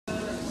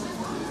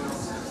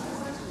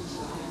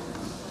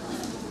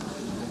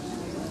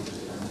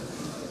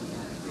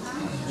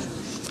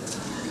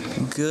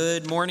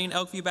Good morning,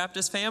 Elkview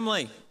Baptist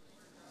family.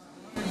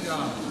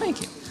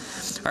 Thank you.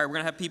 All right, we're going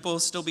to have people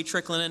still be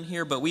trickling in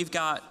here, but we've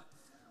got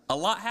a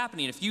lot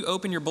happening. If you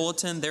open your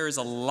bulletin, there is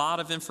a lot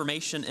of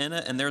information in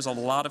it, and there's a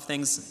lot of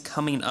things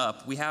coming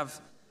up. We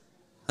have,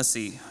 let's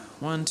see,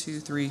 1,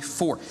 2, 3,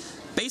 4.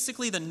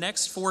 Basically, the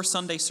next 4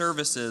 Sunday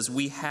services,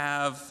 we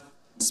have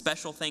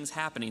special things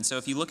happening. So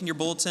if you look in your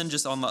bulletin,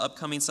 just on the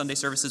upcoming Sunday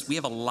services, we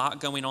have a lot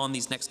going on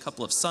these next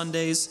couple of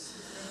Sundays.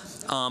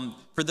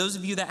 For those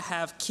of you that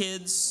have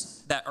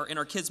kids that are in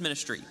our kids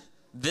ministry,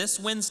 this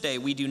Wednesday,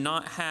 we do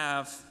not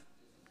have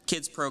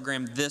kids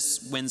program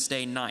this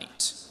Wednesday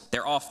night.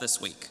 They're off this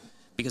week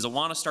because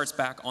Awana starts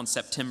back on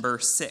September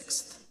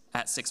 6th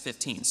at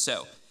 6:15.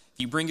 So if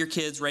you bring your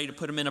kids ready to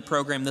put them in a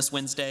program this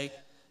Wednesday,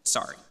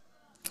 sorry.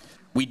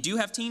 We do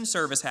have teen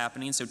service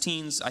happening, so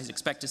teens, I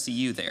expect to see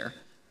you there.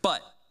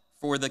 But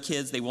for the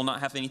kids, they will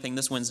not have anything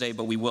this Wednesday,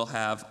 but we will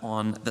have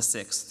on the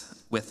 6th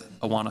with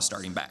Awana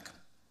starting back.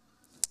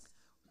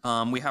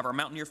 We have our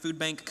Mountaineer Food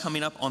Bank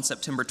coming up on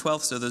September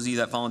 12th, so those of you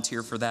that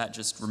volunteer for that,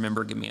 just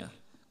remember, give me a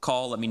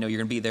call, let me know you're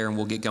going to be there, and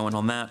we'll get going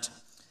on that.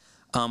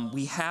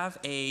 We have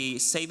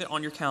save it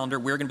on your calendar,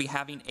 we're going to be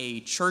having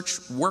a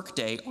church work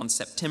day on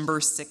September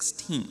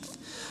 16th.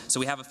 So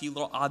we have a few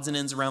little odds and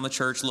ends around the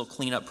church, little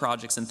cleanup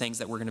projects and things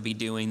that we're going to be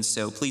doing,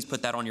 so please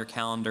put that on your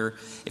calendar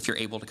if you're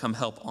able to come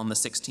help on the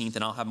 16th,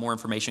 and I'll have more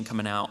information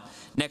coming out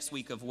next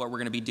week of what we're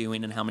going to be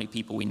doing and how many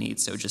people we need.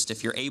 So just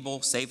if you're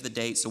able, save the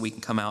date so we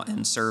can come out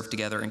and serve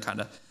together and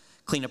kind of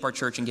clean up our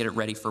church and get it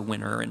ready for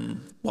winter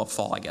and, well,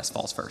 fall, I guess,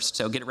 fall's first.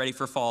 So get it ready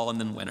for fall and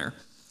then winter.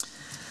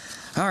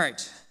 All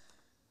right.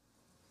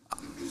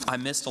 I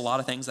missed a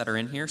lot of things that are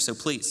in here, so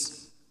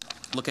please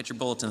look at your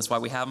bulletin. That's why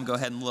we have them. Go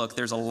ahead and look.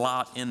 There's a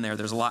lot in there.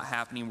 There's a lot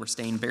happening. We're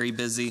staying very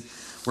busy.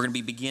 We're going to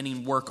be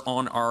beginning work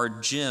on our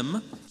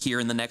gym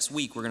here in the next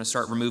week. We're going to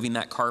start removing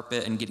that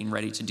carpet and getting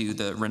ready to do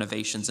the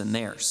renovations in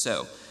there.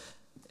 So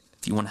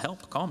if you want to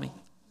help, call me.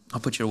 I'll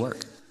put you to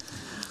work.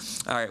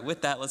 All right,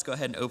 with that, let's go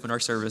ahead and open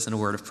our service in a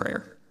word of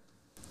prayer.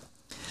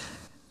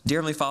 Dear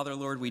Heavenly Father,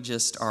 Lord, we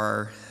just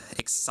are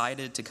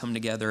excited to come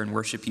together and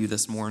worship you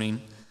this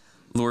morning.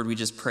 Lord, we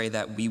just pray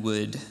that we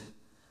would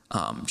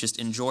just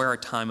enjoy our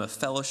time of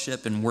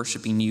fellowship and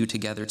worshiping you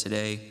together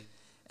today.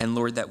 And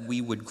Lord, that we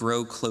would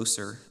grow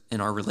closer in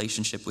our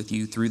relationship with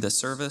you through the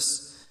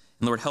service.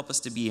 And Lord, help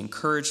us to be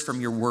encouraged from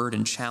your word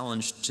and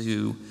challenged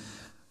to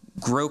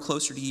grow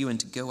closer to you and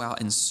to go out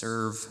and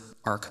serve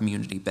our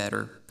community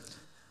better.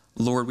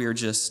 Lord, we are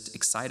just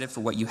excited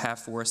for what you have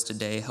for us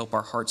today. Help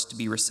our hearts to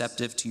be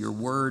receptive to your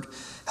word.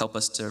 Help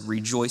us to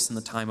rejoice in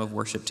the time of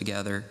worship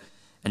together.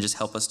 And just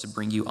help us to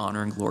bring you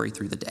honor and glory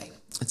through the day.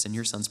 It's in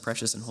your Son's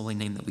precious and holy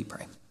name that we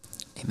pray.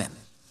 Amen.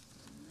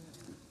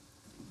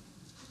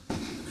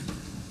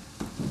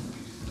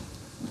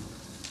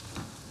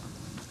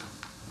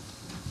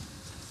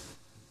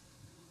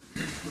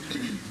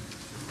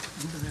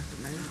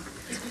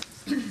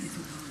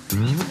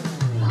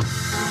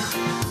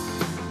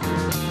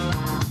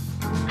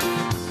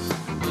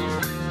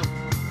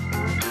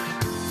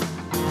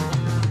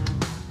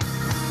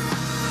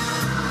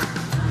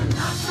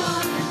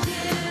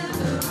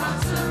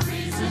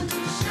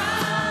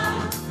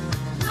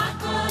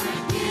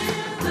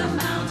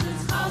 The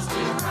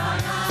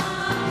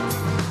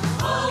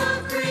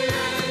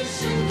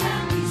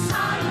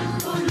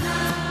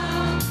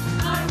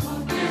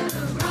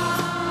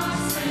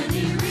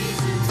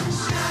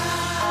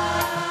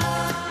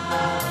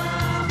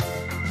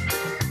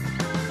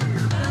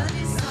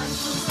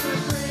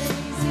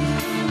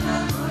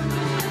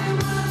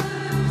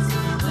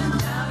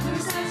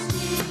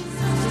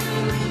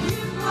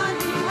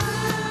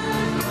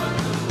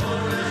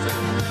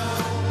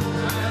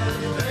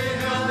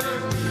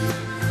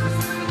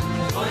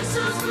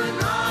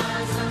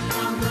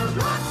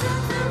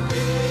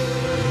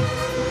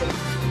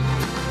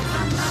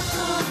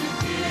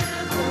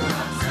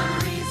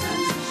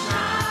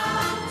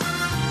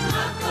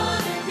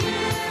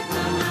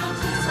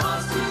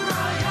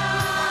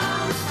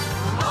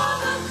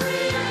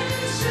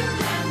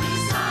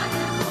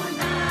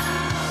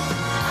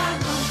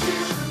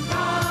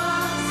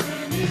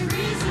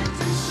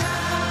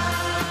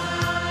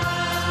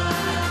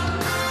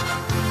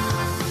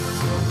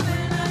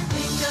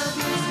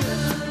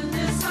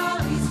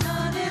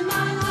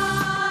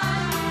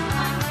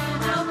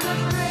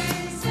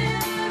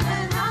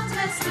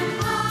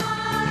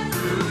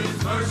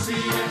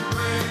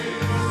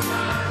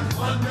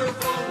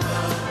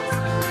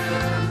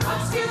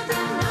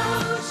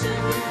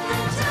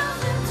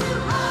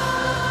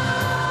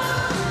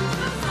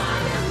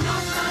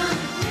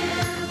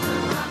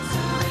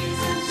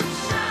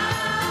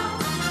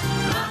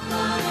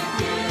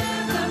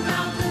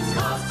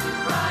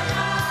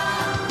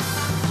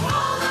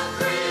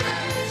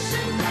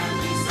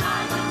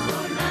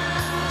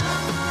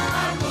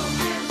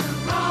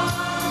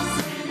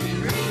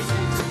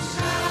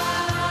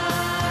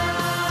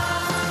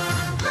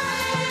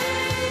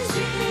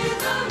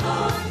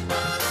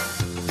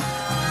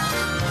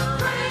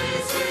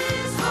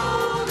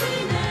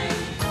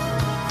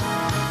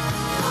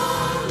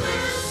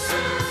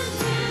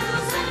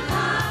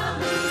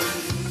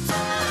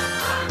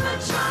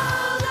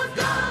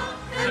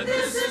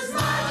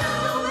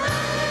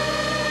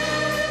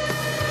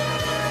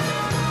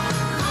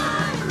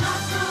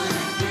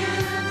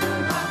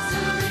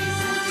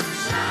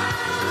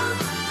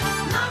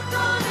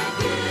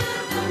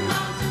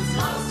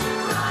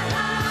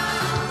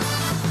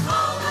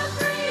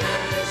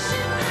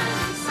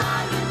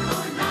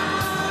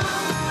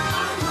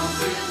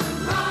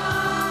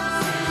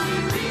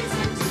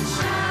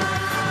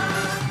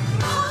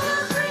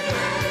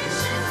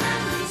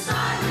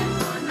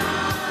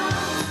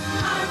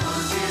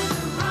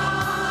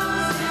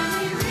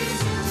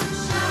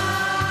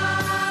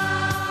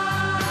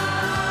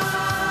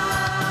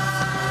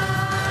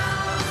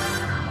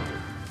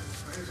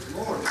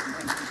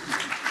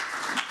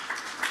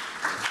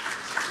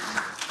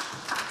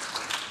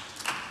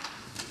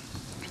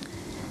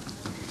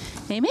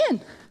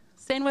Amen.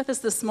 Stand with us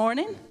this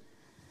morning.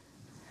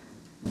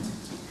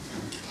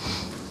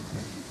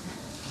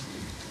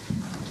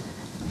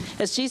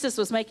 As Jesus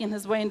was making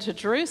his way into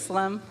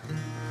Jerusalem,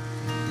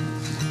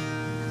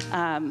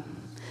 the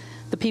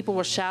people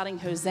were shouting,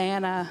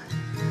 Hosanna,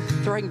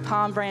 throwing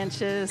palm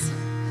branches,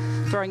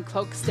 throwing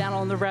cloaks down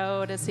on the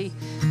road as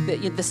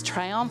this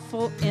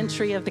triumphal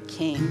entry of the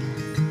King.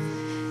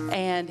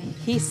 And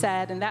he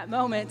said in that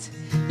moment,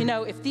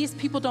 if these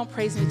people don't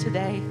praise me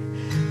today,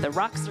 the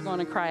rocks are going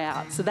to cry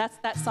out. So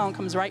that song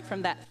comes right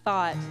from that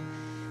thought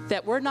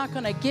that we're not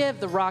going to give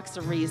the rocks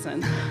a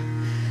reason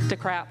to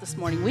cry out this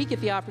morning. We get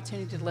the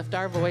opportunity to lift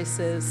our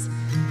voices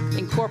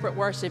in corporate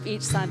worship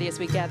each Sunday as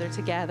we gather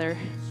together.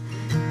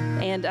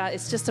 And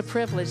it's just a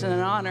privilege and an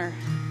honor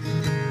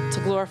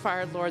to glorify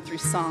our Lord through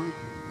song.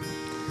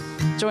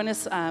 Join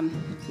us,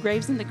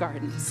 Graves in the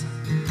Gardens.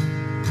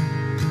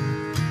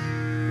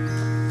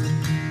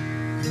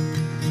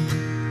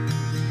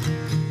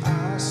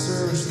 I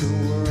searched the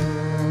world,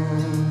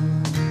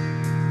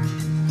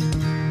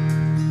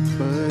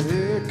 but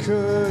it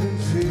couldn't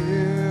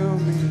fill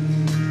me.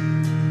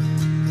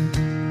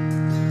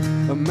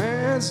 A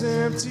man's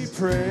empty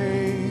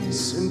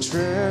praise and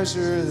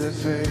treasure that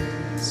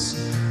fades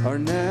are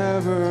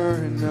never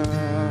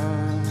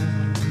enough.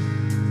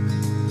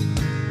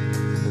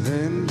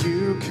 Then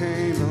you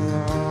came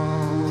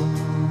along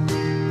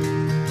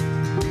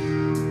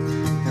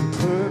and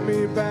put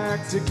me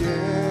back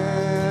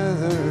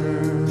together,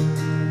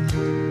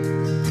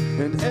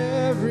 and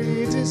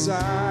every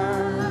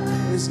desire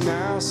is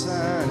now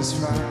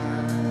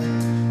satisfied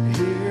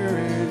here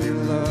in your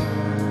love.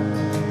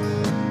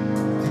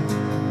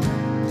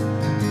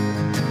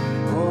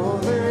 Oh,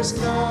 there's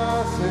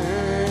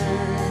nothing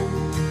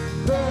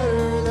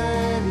better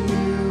than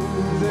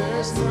you.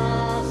 There's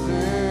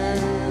nothing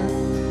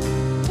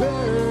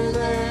better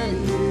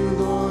than you,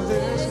 Lord.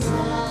 There's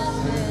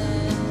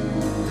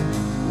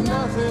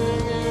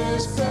nothing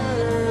is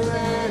better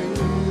than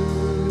you.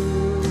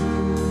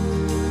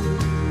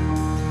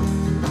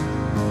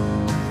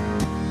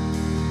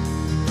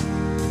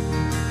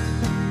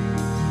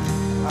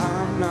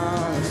 I'm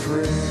not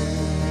afraid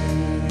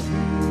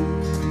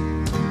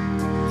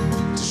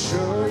to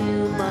show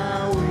you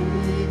my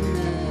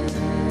weakness,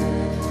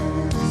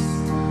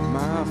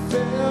 my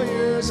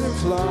failures and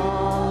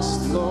flaws.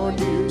 Lord,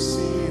 you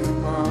see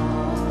them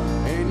all,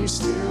 and you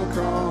still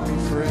call me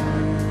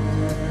friend.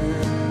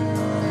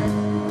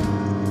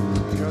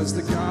 'Cause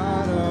the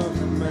God of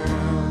the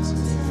mountain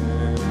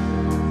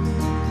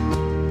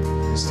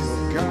is still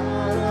the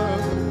God of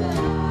the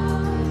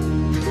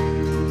valley,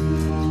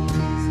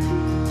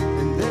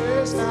 and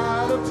there's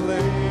not a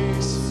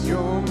place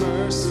your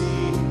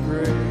mercy and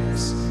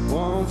grace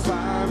won't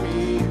find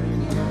me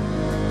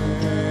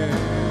again.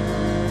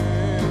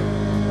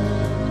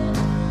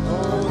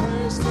 Oh,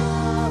 there's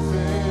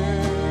nothing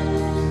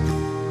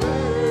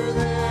better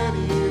than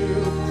you.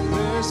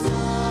 There's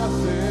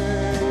nothing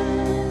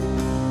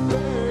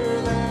better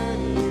than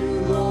you,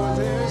 Lord.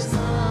 There's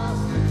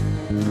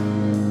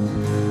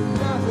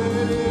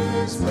nothing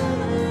is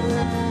better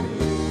than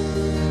you.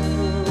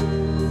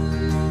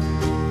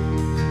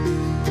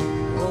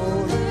 Oh,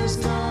 there's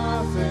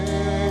nothing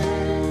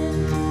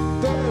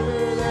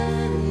better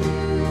than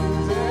you.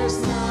 There's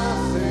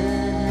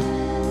nothing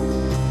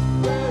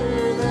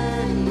better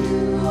than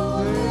you.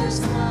 Oh, there's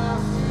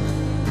nothing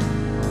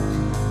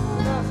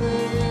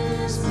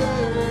is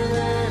better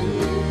than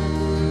you.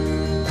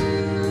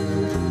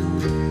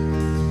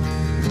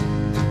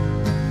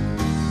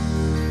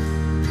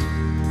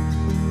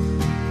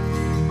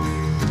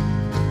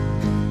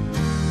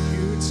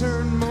 You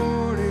turn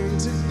mourning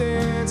to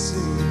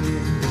dancing.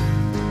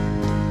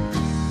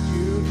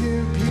 You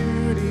give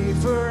beauty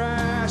for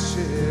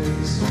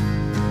ashes.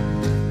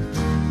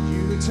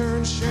 You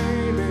turn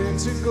shame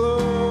into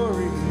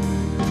glory.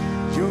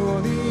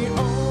 You're the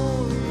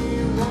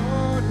only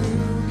one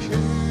who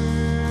can.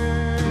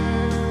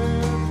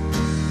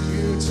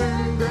 You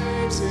turn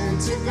graves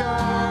into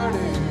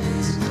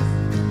gardens.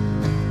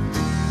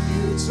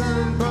 You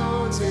turn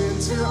boats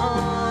into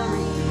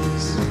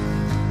armies.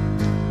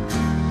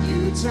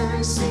 You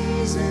turn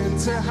seas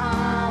into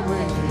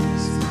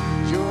highways.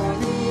 You're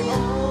the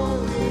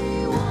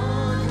only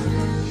one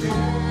who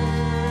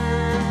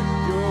can.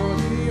 You're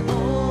the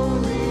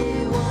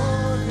only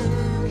one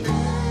who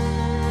can.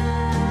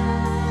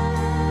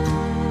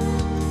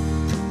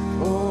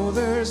 Oh,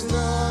 there's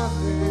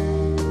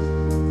nothing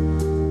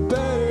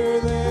better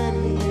than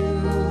you.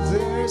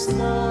 There's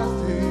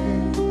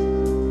nothing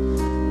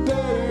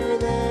better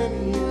than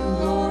you,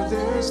 Lord.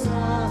 There's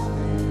nothing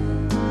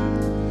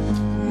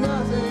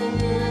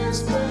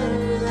is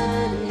better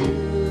than you.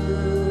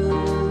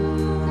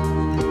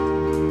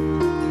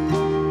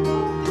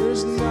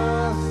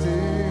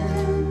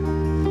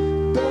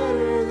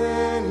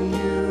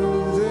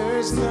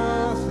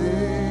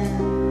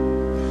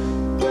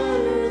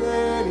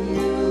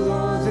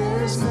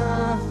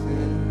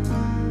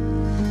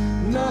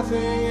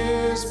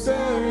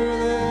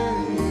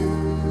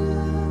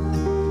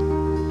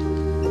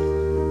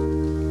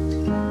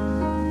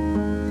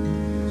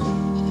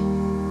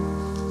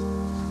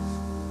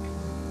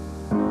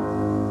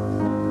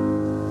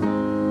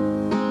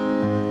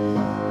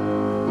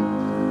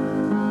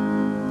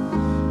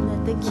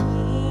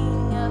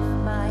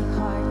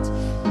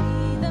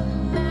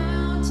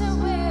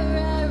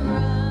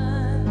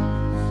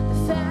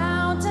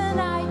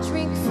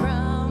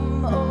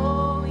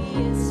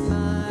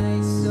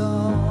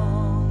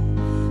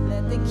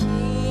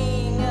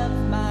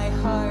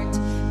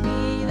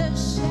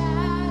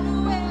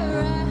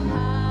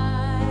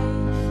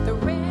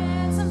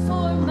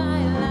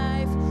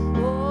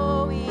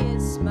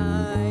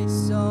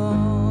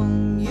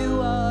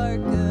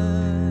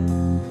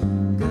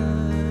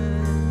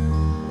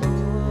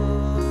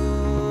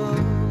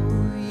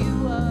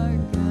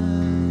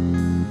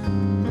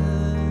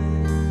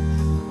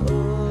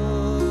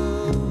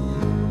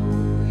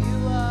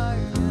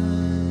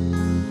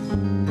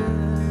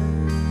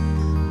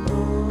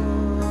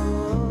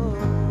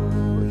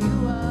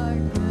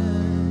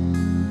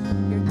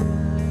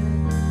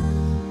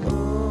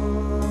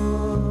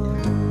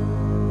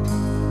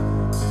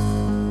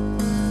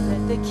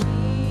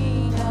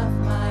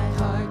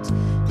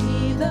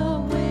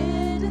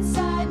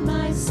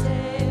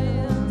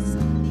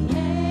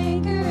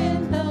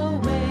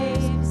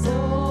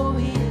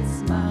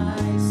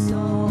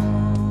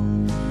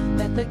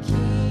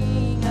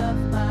 King of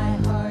my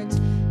heart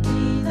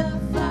be the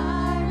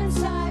fire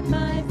inside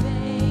my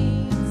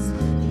veins,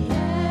 the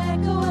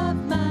echo of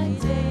my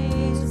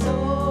days.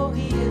 Oh,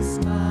 he is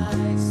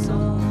my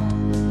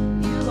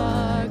song. You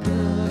are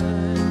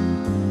good,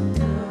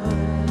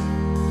 good.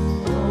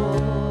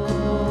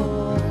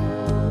 Oh,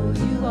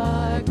 you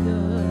are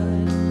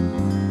good,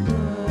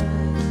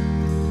 good.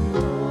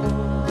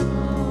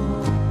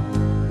 Oh,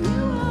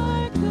 you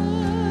are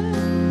good,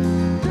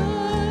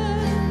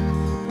 good.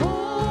 Oh,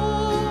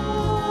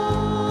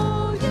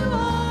 you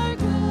are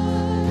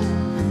good,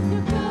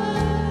 you're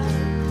good.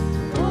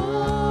 Oh,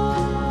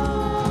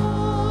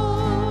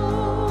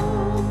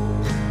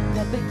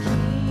 let the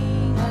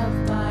King of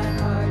my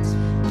heart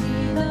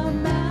be the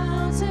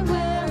mountain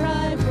where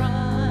I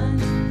run,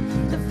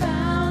 the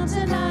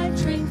fountain I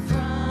drink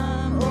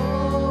from.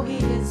 Oh, he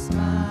is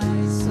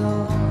my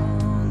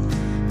song.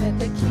 Let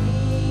the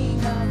King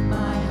of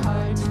my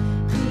heart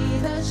be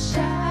the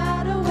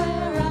shadow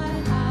where I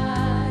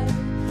hide,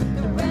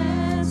 the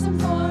ransom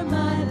for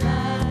my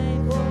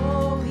life.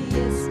 Oh, he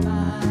is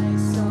my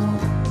song.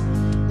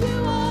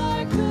 You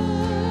are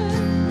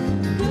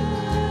good,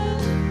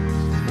 good.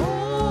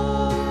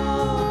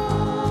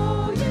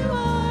 Oh, you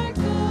are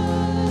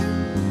good,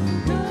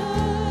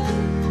 good.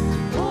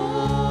 Oh,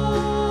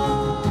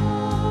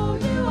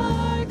 you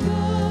are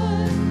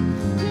good,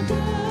 you're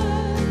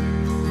good.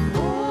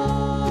 Oh,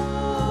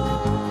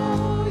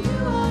 you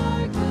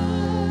are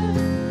good,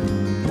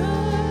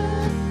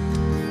 good.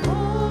 Oh,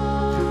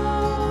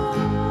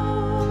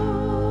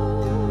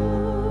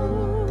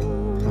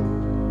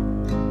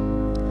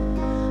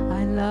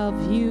 I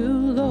love you,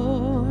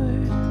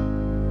 Lord.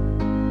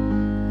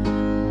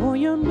 Oh,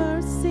 your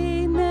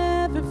mercy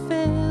never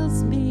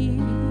fails me.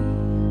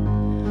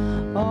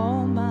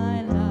 All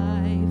my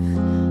life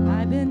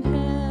I've been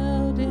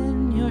held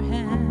in your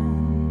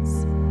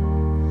hands.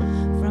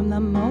 From the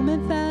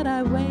moment that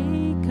I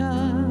wake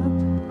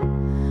up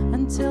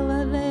until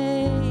I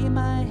lay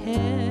my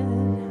head,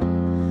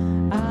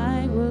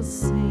 I will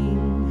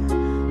sing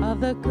of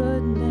the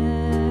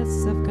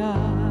goodness of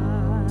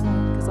God.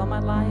 'Cause all my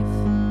life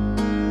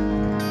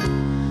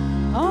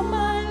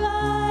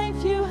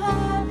you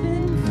have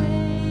been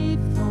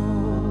faithful.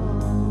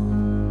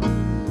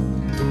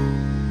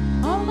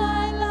 All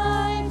my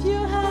life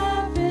you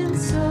have been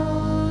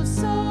so,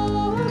 so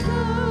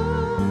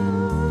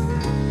good.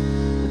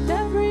 With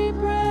every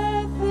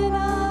breath that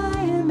I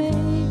am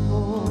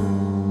able,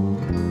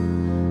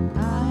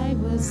 I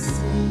will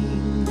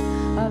sing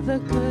of the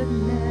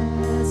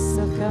goodness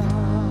of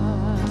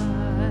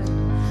God.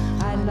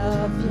 I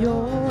love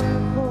your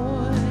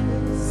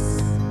voice.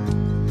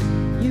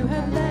 You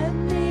have led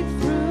me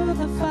through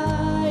the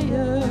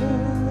fire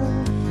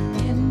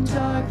in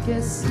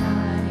darkest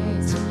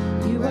night.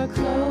 You are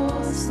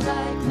close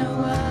like no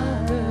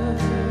other.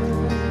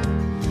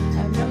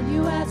 I've known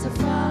you as a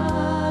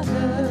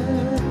father.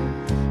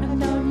 I've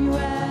known you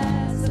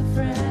as a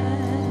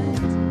friend.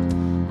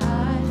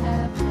 I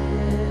have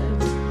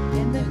lived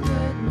in the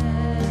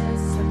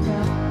goodness of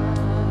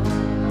God.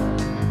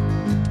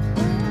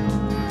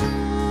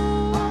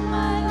 All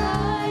my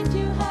life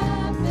you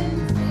have been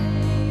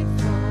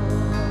faithful.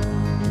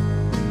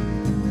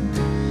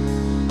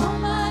 All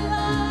my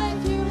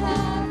life you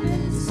have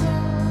been so,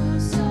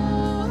 so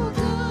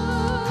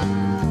good.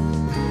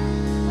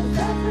 With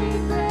every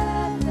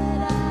breath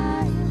that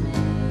I am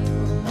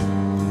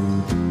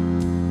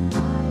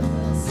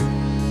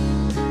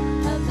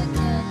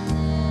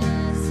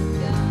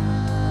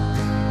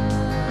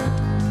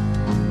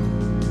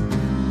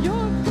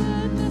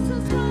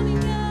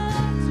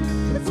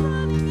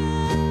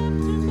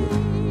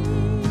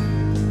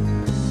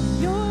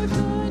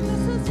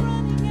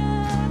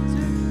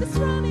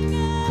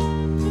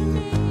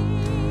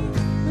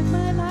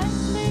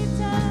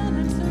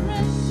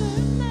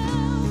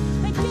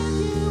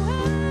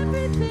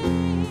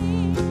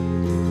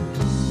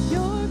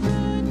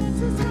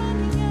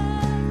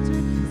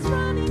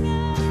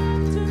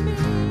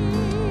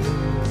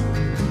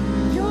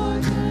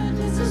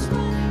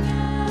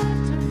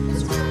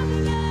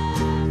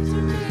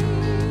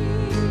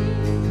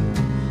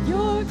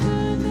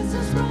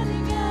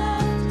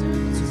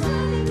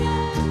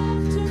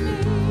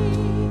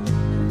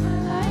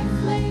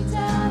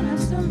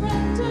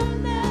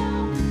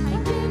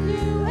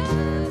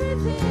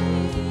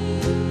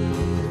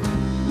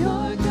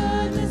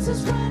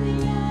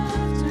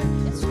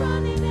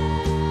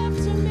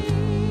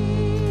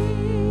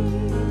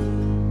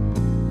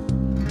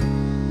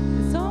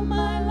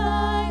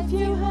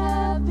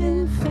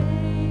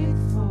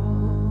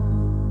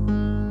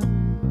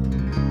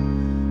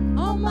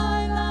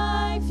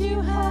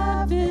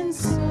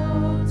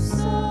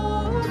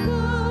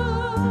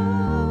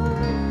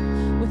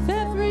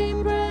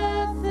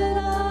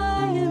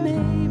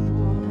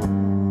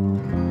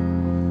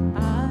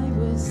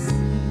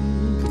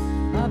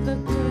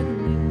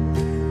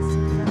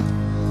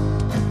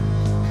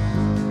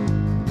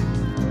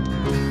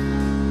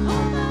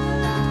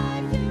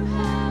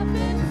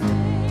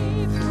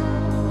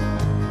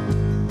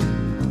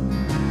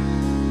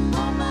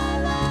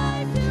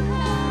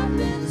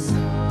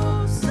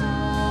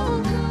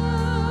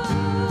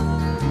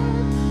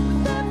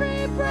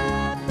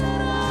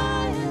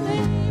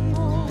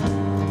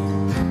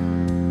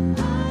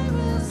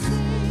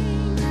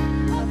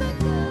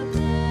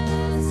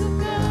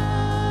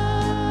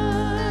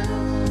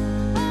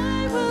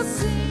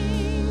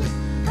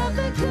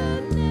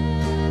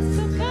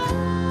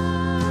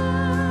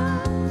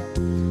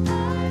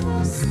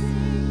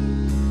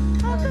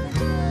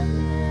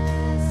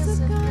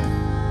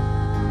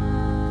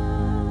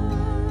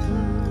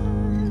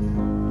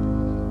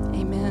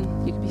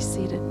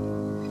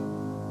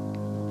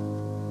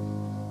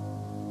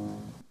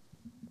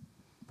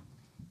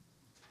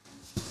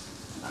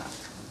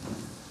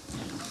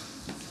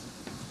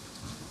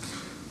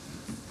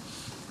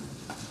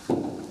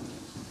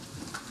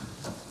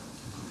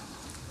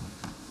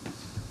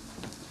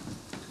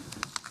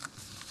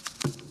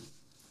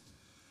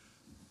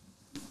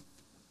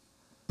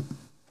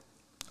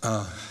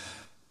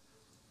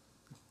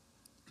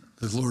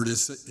The Lord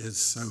is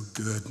so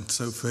good and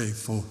so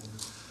faithful.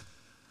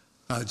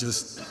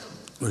 As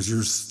we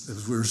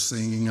were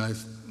singing,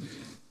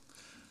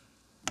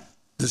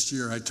 this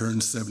year I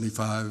turned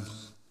 75,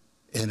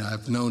 and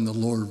I've known the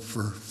Lord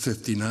for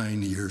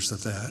 59 years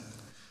of that.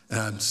 And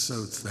I'm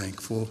so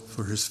thankful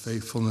for his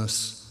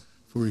faithfulness,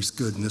 for his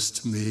goodness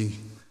to me,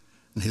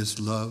 and his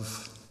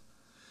love.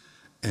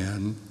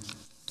 And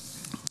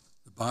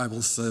the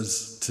Bible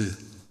says to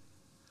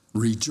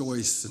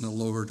rejoice in the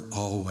Lord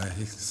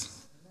always.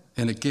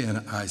 And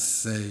again, I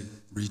say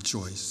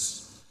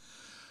rejoice.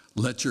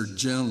 Let your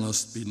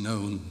gentleness be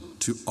known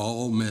to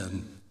all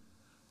men.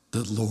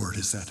 The Lord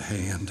is at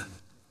hand.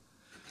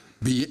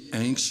 Be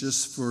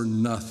anxious for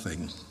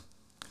nothing.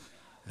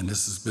 And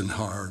this has been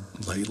hard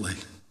lately.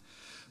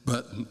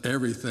 But in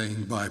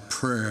everything by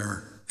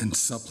prayer and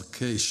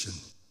supplication,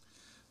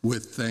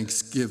 with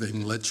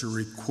thanksgiving, let your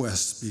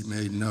requests be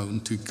made known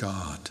to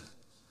God.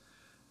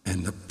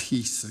 And the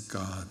peace of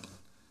God,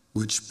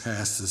 which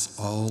passes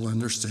all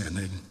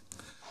understanding,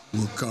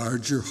 will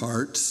guard your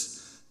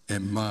hearts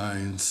and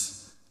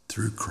minds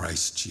through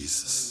Christ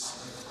Jesus.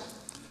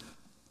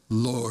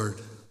 Lord,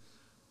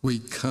 we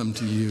come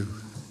to you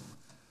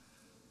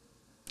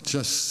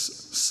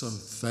just so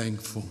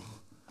thankful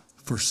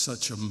for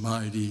such a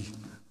mighty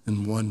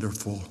and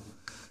wonderful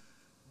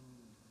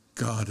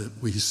God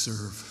that we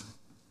serve.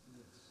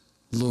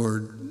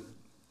 Lord,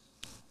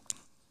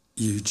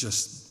 you've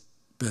just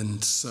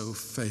been so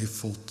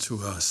faithful to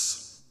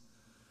us.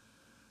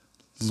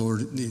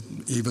 Lord,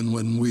 even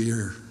when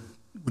we're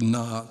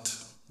not,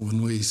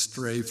 when we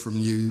stray from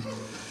you,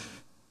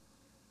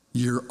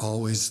 you're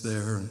always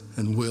there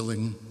and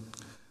willing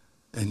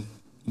and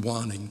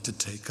wanting to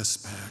take us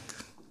back.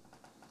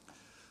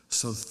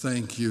 So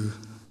thank you.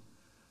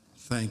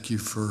 Thank you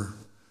for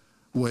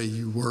the way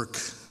you work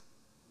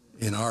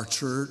in our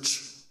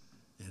church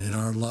and in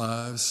our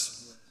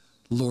lives.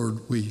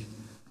 Lord, we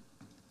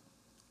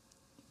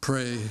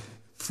pray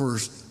for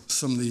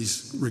some of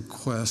these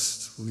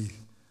requests. We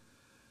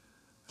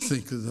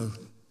think of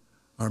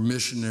our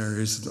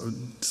missionaries,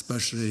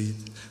 especially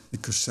the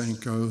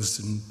Kosenkos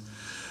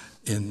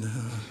in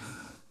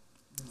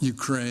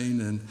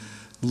Ukraine, and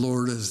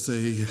Lord, as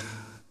they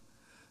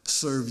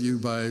serve you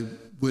by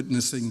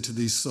witnessing to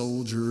these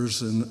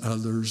soldiers and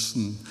others,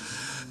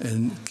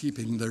 and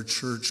keeping their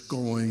church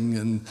going,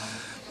 and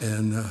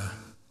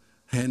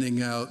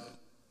handing out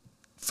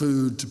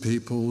food to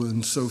people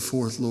and so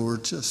forth.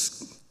 Lord,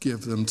 just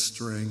give them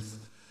strength.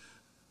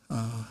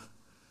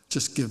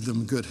 Just give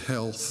them good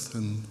health,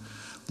 and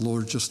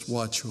Lord, just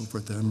watch over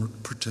them,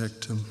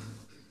 protect them.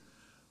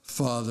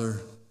 Father,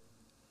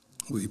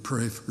 we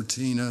pray for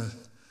Tina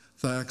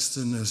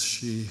Thaxton as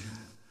she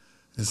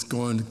is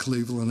going to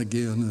Cleveland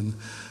again, and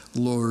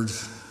Lord,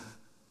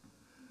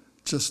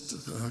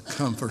 just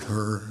comfort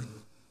her,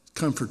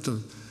 comfort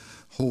the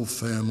whole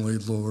family,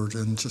 Lord,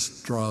 and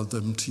just draw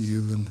them to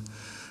you, and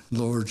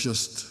Lord,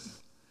 just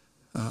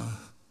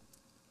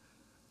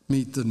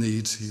meet the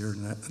needs here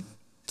in that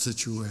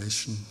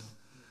situation.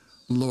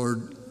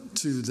 Lord,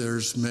 too,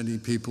 there's many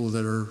people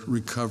that are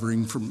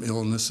recovering from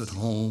illness at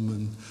home,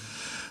 and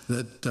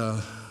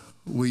that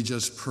we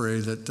just pray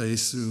that they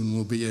soon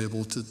will be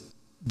able to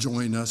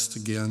join us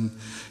again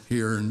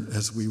here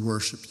as we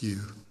worship you.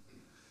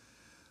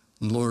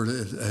 And Lord,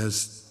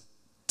 as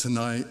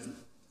tonight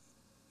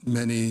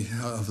many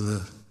of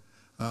the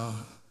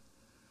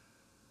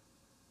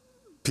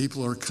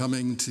people are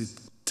coming to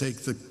take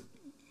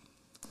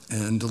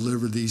and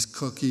deliver these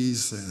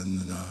cookies,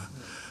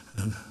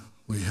 and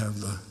we have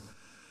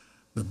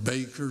the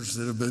bakers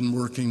that have been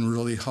working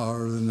really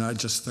hard, and I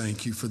just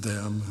thank you for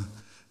them,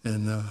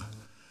 and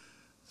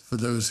for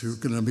those who are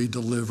going to be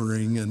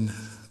delivering and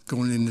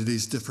going into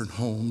these different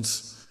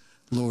homes.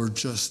 Lord,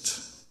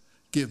 just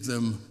give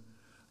them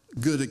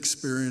good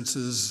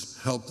experiences,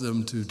 help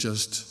them to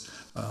just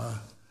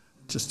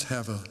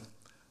have an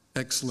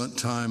excellent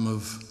time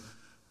of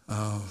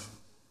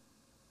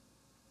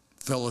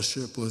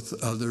fellowship with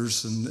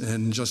others,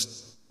 and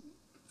just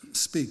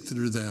speak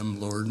through them,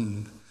 Lord,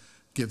 and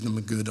give them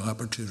good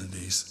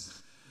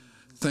opportunities.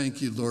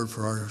 Thank you, Lord,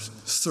 for our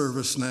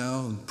service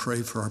now, and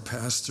pray for our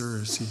pastor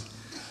as he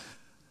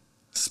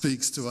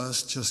speaks to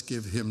us. Just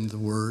give him the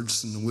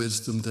words and the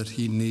wisdom that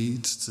he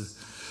needs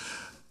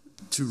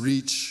to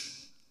reach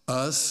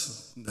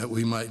us, that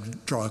we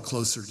might draw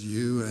closer to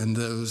you, and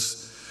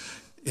those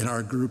in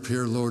our group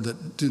here, Lord,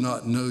 that do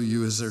not know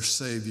you as their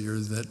Savior,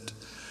 that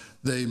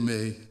they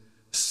may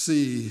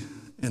see,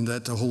 and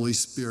that the Holy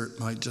Spirit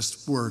might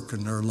just work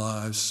in their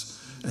lives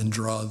and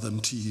draw them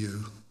to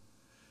you.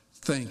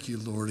 Thank you,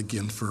 Lord,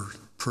 again for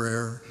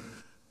prayer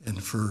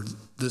and for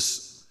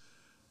this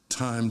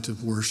time to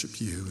worship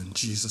you. In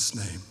Jesus'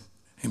 name,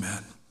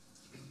 amen.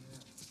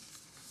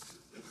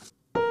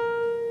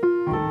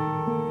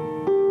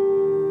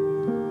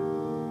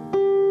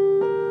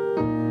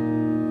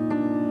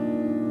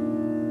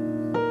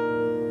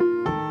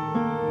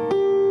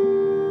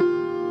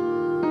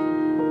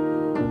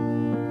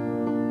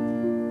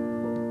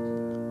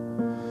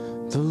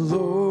 The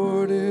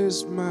Lord is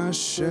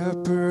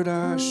shepherd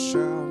I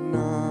shall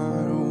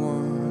not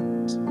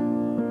want.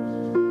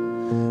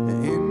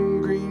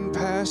 In green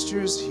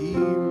pastures he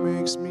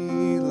makes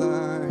me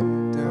lie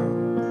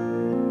down.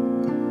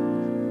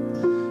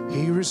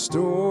 He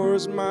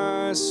restores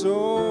my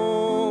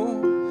soul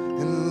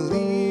and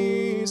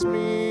leads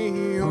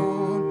me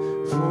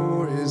on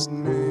for his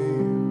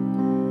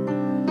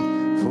name,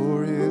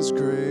 for his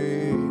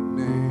great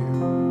name.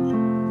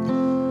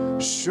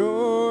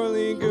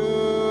 Surely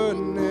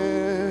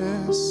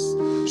goodness,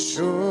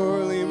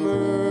 surely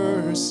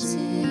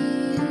mercy,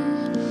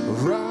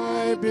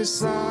 right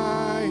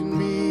beside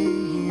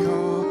me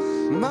all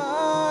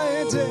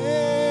my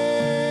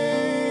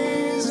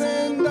days,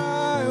 and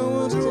I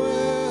will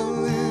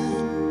dwell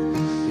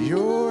in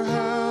your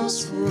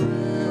house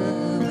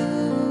forever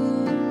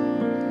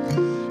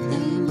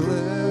and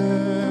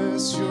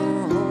bless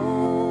your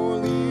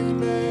holy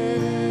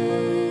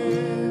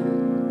name.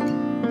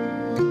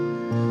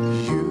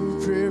 You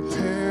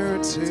prepare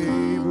a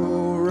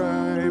table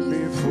right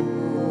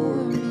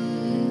before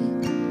me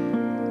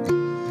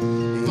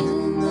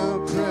in the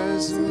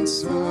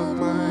presence of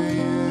my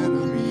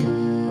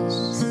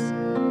enemies.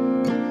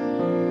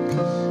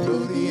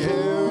 Though the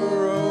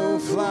arrow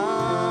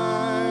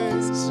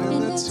flies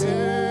and the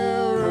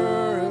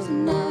terror of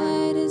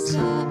night is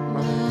at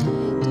my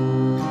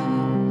door,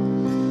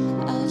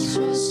 I'll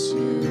trust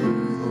you,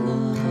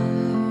 Lord.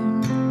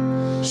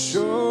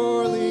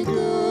 Surely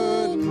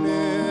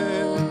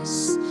goodness,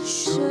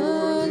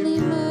 surely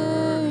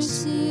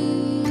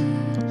mercy,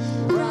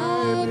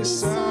 right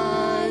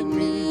beside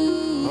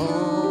me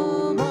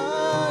all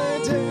my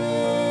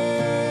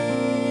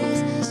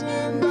days,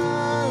 and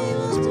I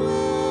will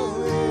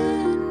dwell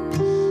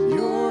in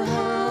your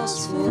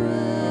house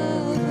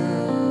forever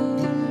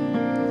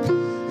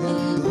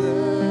and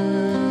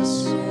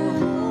bless your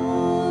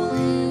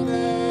holy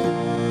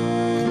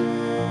name.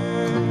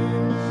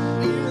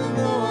 Even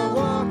though I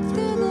walk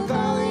through the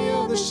valley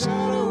of the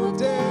shadow of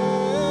death,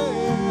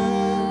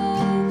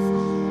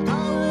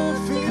 I will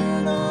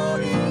fear no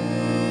evil.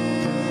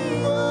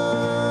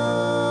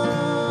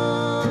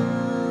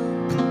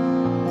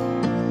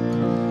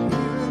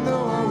 Even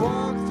though I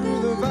walk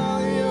through the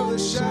valley of the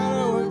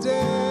shadow of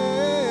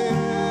death,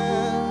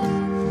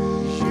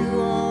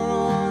 you are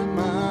on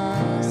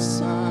my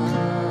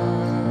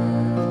side.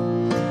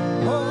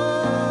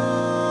 Oh,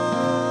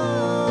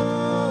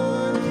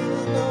 and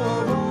even though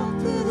I walk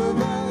through the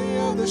valley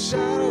of the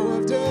shadow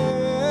of death,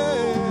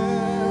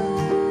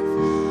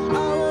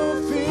 I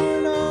will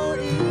fear no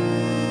evil.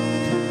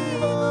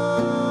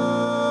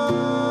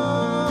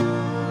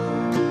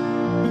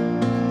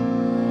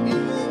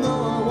 Even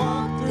though I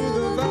walk through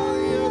the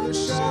valley of the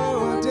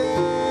shadow of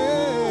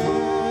death,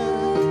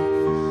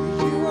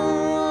 you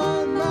are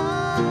on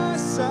my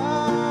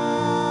side.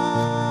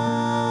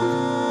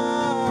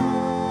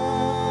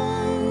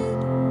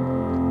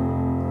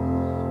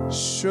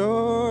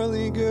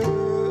 Surely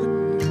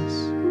goodness,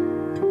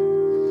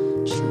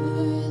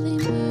 Surely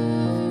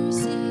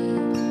mercy,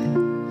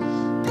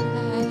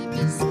 right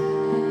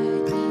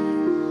beside me,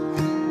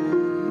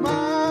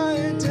 my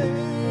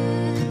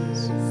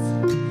days,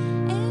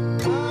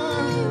 and I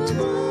will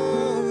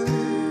dwell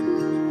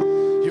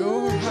in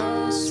your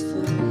house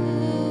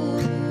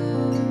forever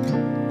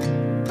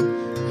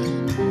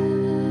and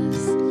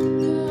bless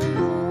your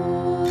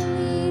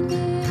holy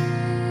name.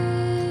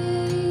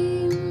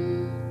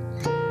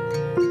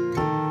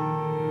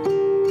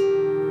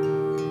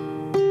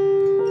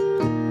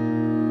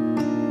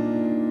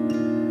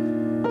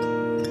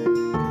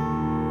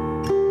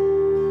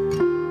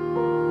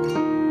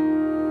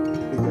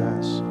 You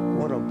guys,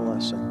 what a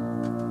blessing.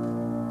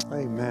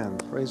 Amen.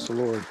 Praise the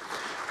Lord.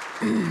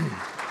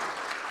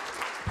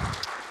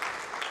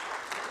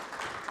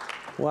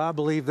 Well, I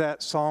believe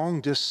that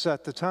song just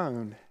set the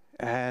tone,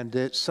 and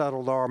it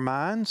settled our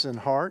minds and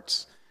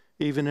hearts,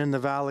 even in the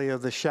valley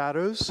of the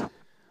shadows.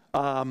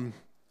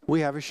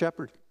 We have a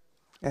shepherd,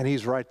 and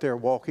he's right there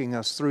walking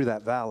us through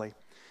that valley.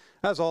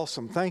 That's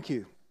awesome. Thank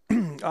you.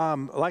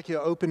 I'd like you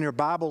to open your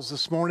Bibles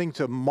this morning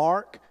to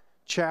Mark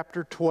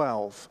chapter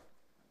 12.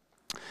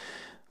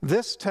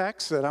 This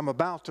text that I'm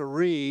about to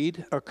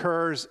read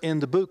occurs in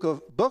the book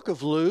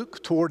of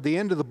Luke toward the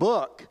end of the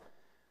book,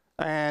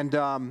 and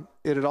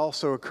it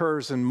also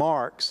occurs in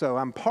Mark. So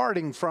I'm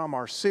parting from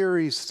our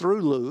series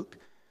through Luke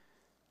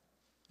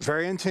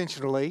very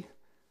intentionally,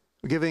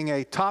 giving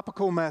a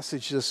topical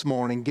message this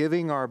morning,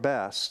 giving our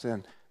best,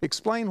 and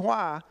explain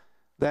why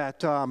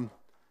that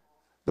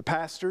the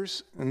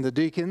pastors and the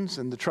deacons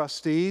and the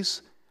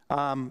trustees,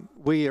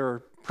 we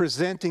are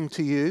presenting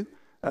to you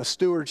a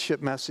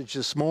stewardship message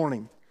this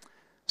morning.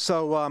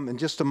 So in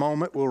just a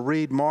moment, we'll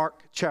read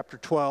Mark chapter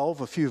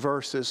 12, a few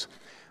verses.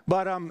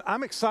 But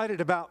I'm excited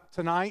about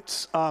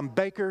tonight's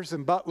Bakers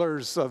and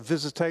Butlers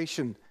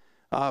visitation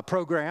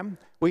program.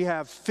 We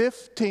have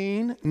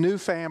 15 new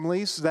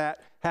families that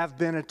have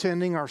been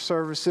attending our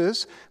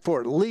services for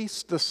at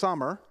least the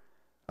summer,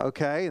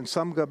 okay? And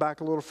some go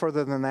back a little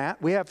further than that.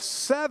 We have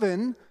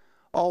 7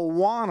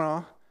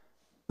 Awana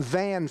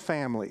van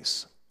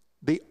families.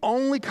 The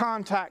only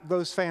contact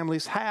those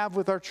families have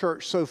with our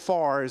church so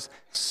far is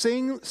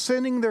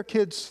sending their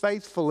kids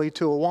faithfully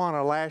to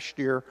Awana last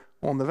year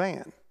on the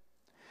van.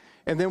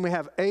 And then we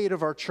have 8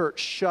 of our church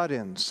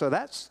shut-ins. So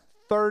that's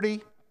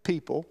 30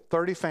 people,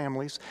 30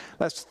 families.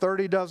 That's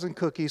 30 dozen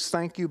cookies.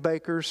 Thank you,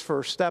 bakers,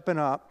 for stepping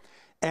up.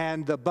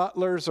 And the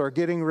butlers are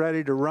getting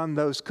ready to run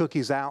those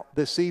cookies out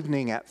this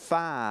evening at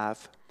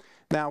 5.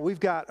 Now, we've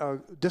got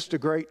just a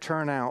great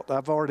turnout.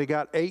 I've already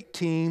got 8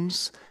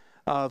 teams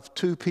of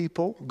 2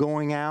 people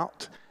going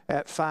out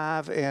at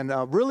 5, and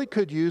really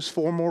could use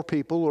 4 more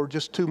people or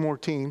just 2 more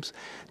teams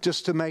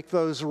just to make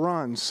those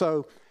runs.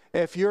 So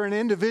if you're an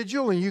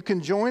individual and you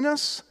can join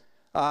us,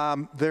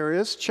 there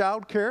is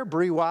childcare.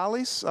 Bree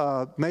Wiley's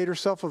made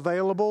herself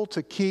available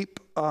to keep,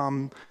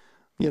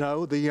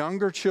 the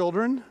younger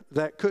children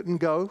that couldn't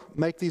go,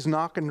 make these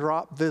knock and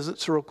drop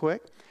visits real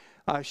quick.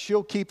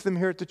 She'll keep them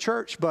here at the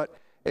church. But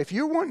if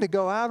you're wanting to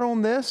go out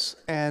on this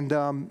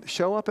and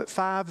show up at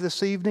 5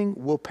 this evening,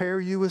 we'll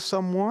pair you with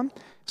someone.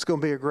 It's going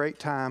to be a great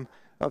time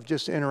of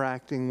just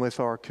interacting with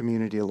our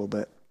community a little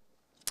bit.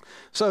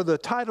 So the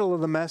title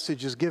of the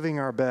message is Giving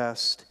Our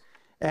Best.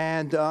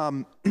 And,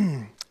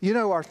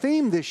 our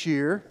theme this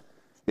year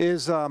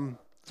is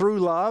through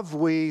love,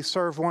 we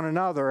serve one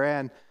another.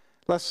 And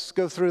let's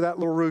go through that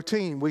little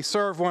routine. We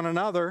serve one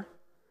another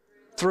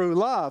through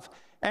love.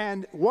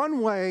 And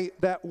one way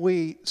that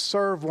we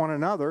serve one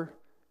another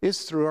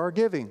is through our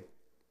giving.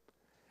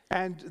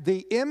 And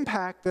the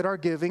impact that our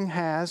giving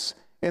has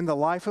in the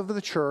life of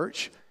the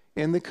church,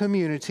 in the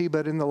community,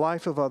 but in the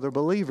life of other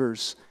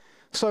believers.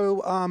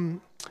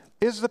 So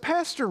is the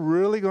pastor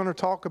really going to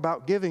talk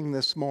about giving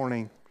this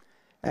morning?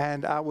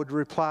 And I would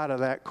reply to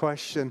that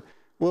question,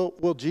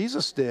 well,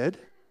 Jesus did.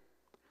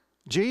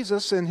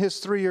 Jesus, in his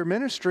 3-year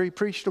ministry,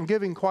 preached on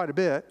giving quite a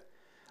bit.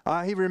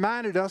 He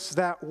reminded us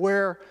that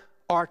where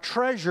our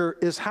treasure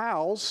is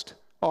housed,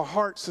 our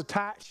heart's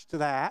attached to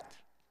that.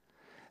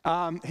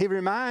 He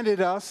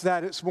reminded us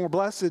that it's more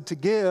blessed to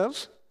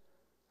give,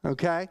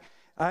 okay?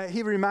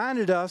 He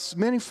reminded us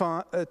many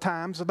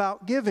times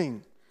about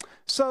giving.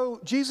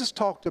 So Jesus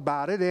talked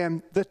about it,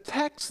 and the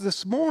text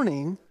this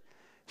morning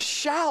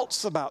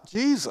shouts about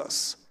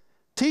Jesus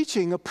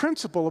teaching a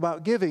principle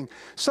about giving.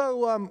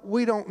 So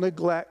we don't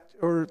neglect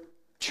or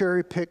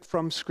cherry pick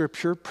from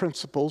Scripture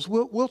principles.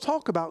 We'll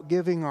talk about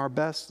giving our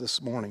best this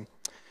morning.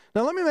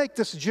 Now, let me make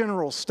this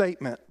general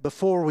statement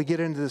before we get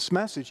into this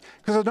message,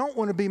 because I don't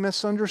want to be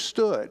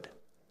misunderstood.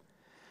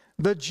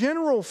 The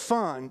general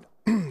fund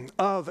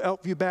of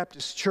Elkview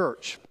Baptist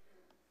Church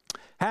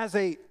has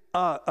a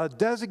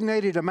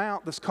designated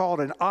amount that's called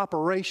an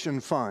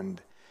operation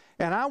fund.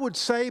 And I would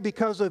say,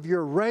 because of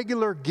your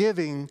regular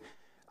giving,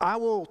 I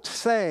will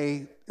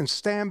say and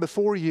stand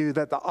before you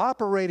that the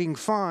operating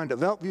fund of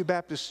Elkview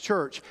Baptist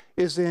Church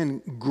is in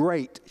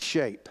great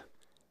shape.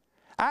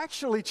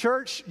 Actually,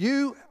 church,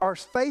 you are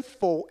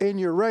faithful in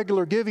your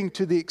regular giving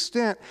to the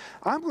extent,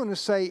 I'm going to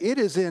say it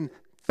is in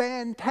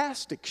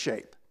fantastic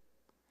shape.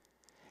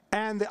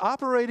 And the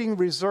operating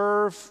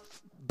reserve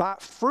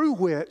through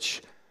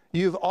which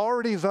you've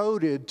already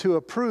voted to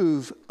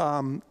approve 2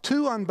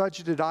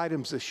 unbudgeted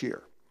items this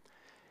year.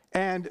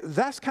 And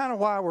that's kind of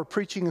why we're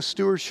preaching a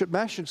stewardship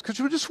message, because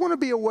we just want to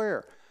be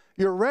aware.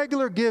 Your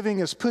regular giving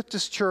has put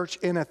this church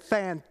in a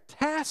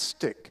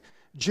fantastic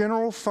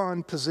general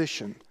fund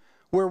position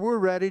where we're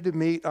ready to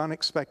meet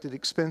unexpected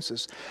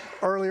expenses.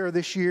 Earlier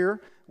this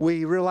year,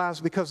 we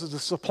realized because of the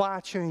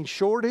supply chain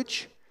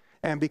shortage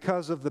and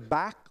because of the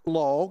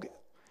backlog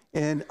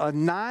in a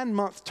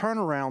 9-month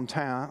turnaround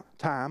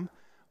time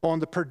on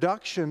the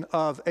production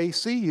of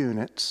AC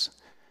units,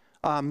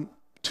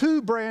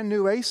 2 brand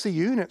new AC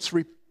units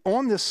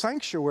on this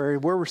sanctuary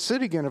where we're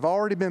sitting in have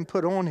already been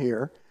put on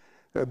here.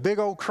 A big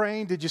old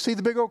crane. Did you see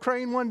the big old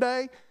crane one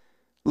day?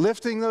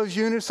 Lifting those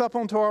units up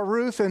onto our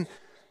roof. And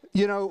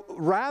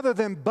rather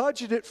than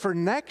budget it for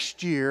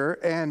next year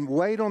and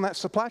wait on that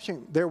supply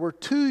chain, there were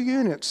 2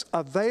 units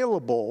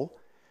available.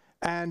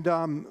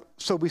 And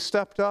so we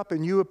stepped up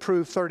and you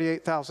approved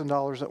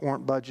 $38,000 that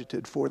weren't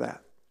budgeted for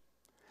that.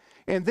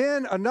 And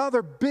then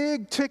another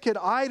big ticket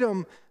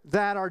item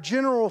that our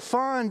general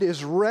fund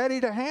is ready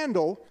to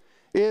handle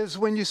is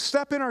when you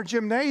step in our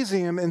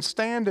gymnasium and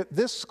stand at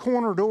this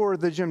corner door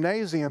of the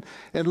gymnasium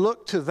and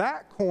look to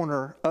that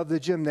corner of the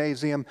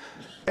gymnasium,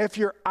 if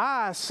your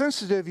eye is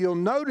sensitive, you'll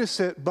notice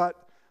it,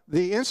 but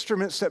the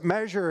instruments that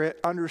measure it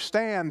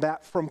understand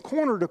that from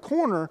corner to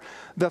corner,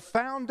 the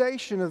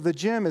foundation of the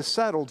gym is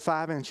settled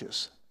 5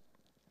 inches.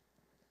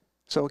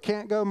 So it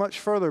can't go much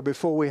further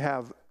before we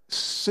have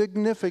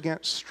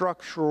significant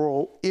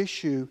structural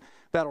issue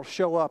that'll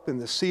show up in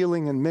the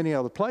ceiling and many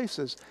other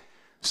places.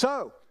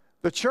 So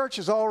the church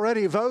has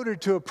already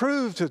voted to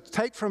approve to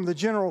take from the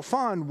general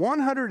fund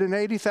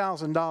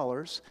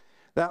 $180,000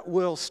 that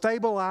will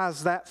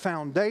stabilize that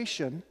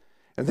foundation.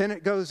 And then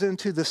it goes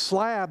into the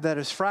slab that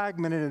is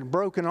fragmented and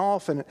broken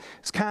off, and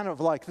it's kind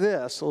of like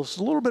this. So it's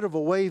a little bit of a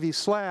wavy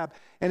slab,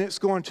 and it's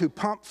going to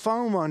pump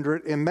foam under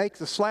it and make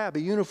the slab a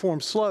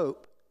uniform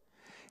slope.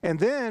 And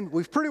then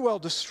we've pretty well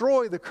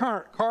destroyed the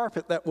current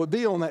carpet that would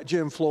be on that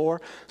gym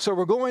floor. So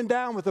we're going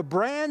down with a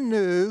brand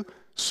new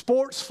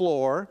sports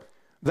floor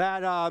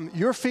that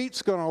your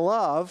feet's going to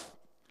love.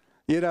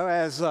 You know,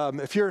 as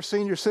if you're a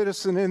senior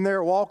citizen in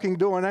there walking,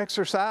 doing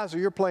exercise, or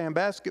you're playing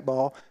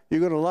basketball,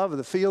 you're going to love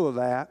the feel of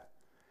that.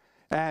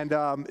 And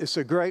it's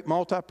a great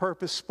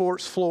multi-purpose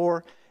sports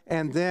floor.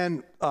 And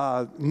then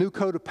new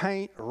coat of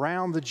paint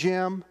around the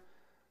gym,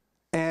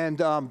 and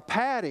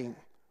padding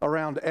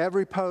around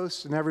every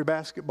post and every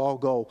basketball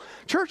goal.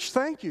 Church,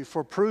 thank you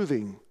for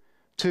proving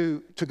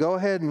to go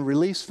ahead and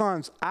release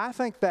funds. I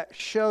think that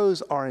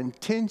shows our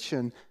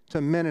intention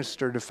to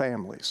minister to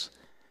families,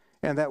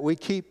 and that we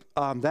keep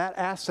that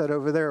asset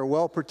over there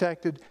well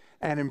protected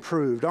and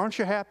improved. Aren't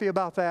you happy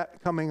about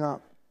that coming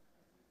up?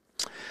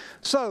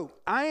 So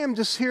I am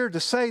just here to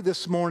say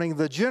this morning,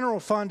 the general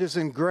fund is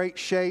in great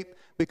shape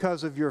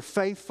because of your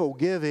faithful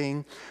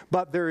giving,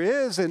 but there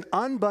is an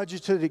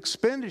unbudgeted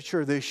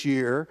expenditure this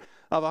year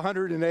of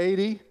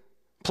 180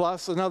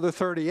 plus another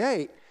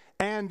 38.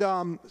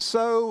 And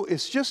so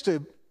it's just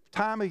a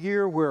time of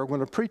year where we're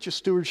going to preach a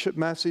stewardship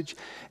message,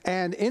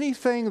 and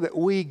anything that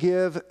we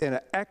give in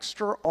an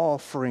extra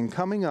offering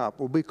coming up,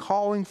 we'll be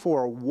calling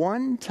for a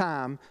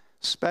one-time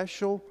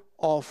special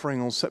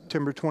offering on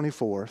September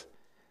 24th.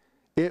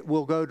 It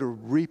will go to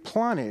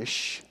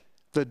replenish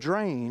the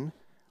drain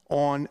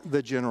on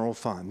the general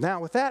fund. Now,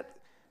 with that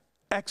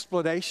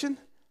explanation,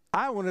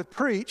 I want to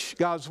preach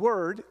God's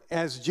word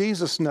as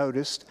Jesus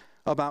noticed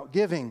about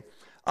giving.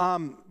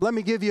 Let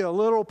me give you a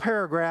little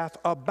paragraph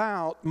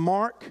about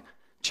Mark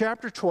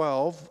chapter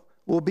 12.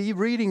 We'll be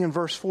reading in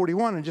verse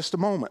 41 in just a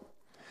moment.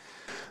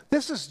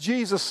 This is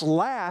Jesus'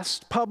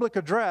 last public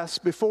address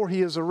before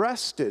he is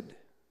arrested.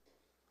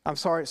 I'm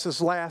sorry, it's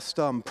his last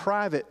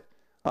private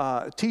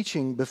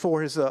teaching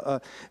before his,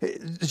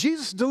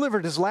 Jesus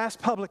delivered his last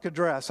public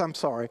address,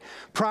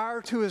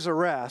 prior to his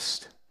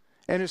arrest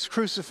and his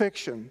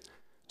crucifixion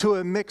to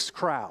a mixed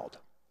crowd.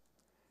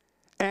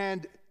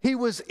 And he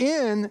was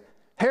in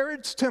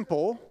Herod's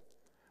temple,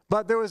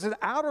 but there was an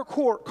outer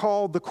court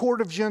called the Court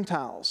of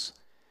Gentiles.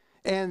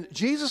 And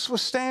Jesus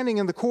was standing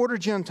in the Court of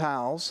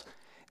Gentiles,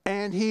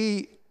 and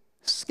he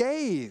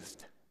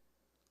scathed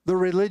the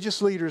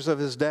religious leaders of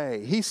his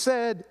day. He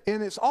said,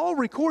 and it's all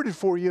recorded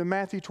for you in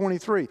Matthew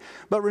 23,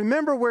 but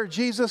remember where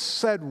Jesus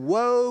said,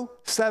 "Woe,"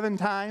 7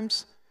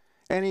 times?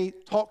 And he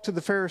talked to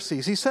the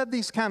Pharisees. He said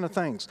these kind of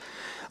things.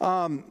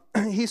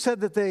 He said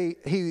that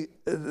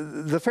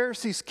the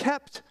Pharisees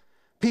kept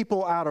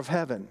people out of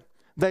heaven.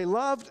 They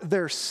loved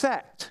their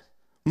sect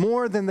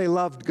more than they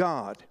loved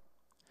God.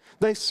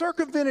 They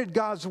circumvented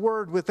God's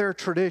word with their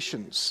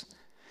traditions.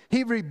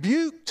 He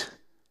rebuked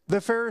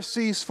the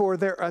Pharisees for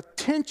their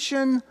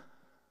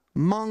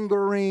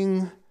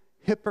attention-mongering,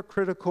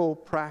 hypocritical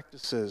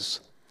practices.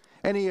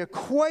 And he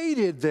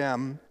equated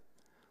them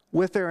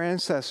with their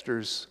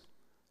ancestors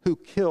who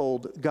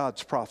killed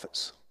God's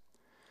prophets.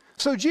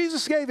 So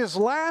Jesus gave his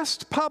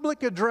last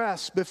public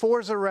address before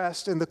his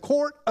arrest in the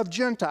Court of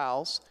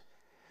Gentiles,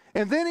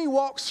 and then he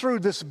walks through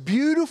this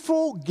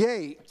beautiful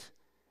gate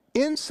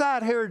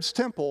inside Herod's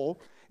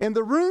temple, and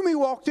the room he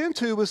walked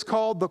into was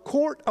called the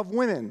Court of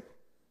Women.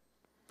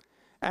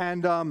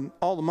 And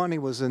all the money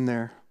was in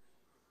there.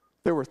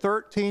 There were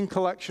 13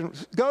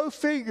 collections. Go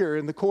figure,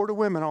 in the Court of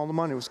Women, all the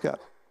money was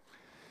kept.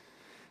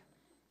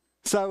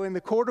 So in the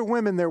Court of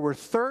Women, there were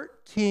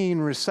 13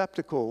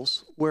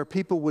 receptacles where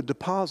people would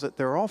deposit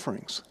their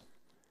offerings.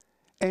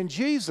 And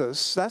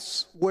Jesus,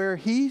 that's where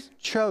he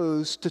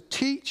chose to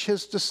teach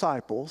his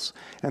disciples,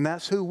 and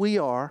that's who we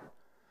are,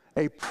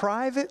 a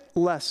private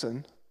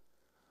lesson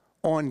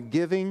on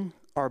giving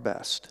our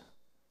best.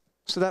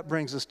 So that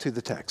brings us to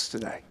the text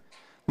today.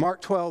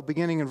 Mark 12,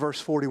 beginning in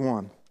verse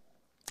 41.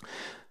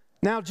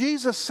 Now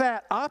Jesus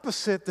sat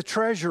opposite the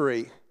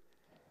treasury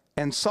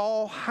and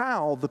saw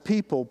how the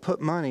people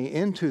put money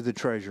into the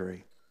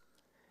treasury.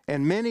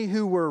 And many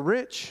who were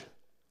rich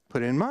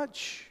put in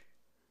much.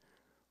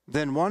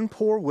 Then one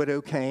poor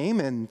widow came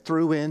and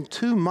threw in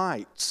 2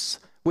 mites,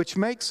 which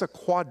makes a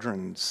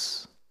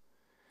quadrans.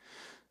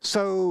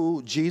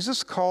 So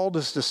Jesus called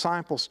his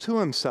disciples to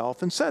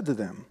himself and said to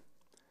them,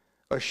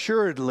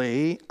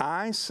 "Assuredly,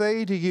 I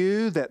say to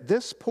you that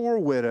this poor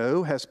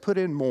widow has put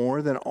in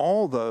more than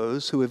all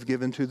those who have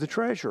given to the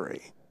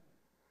treasury.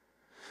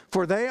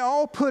 For they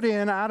all put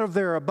in out of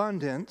their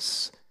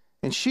abundance,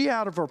 and she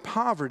out of her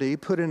poverty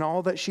put in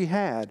all that she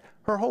had,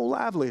 her whole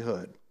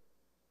livelihood."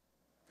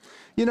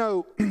 You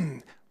know,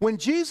 when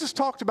Jesus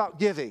talked about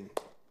giving,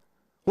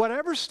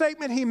 whatever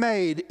statement he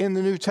made in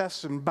the New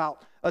Testament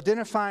about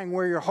identifying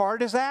where your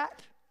heart is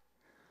at,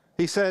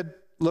 he said,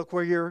 look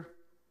where your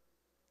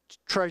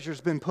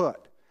treasure's been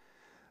put.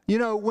 You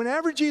know,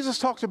 whenever Jesus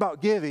talked about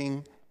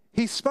giving,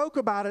 he spoke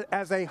about it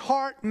as a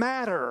heart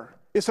matter.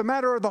 It's a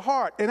matter of the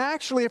heart. And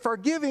actually, if our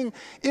giving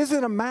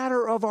isn't a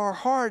matter of our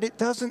heart, it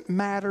doesn't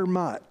matter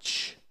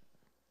much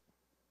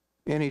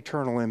in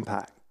eternal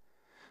impact.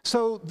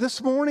 So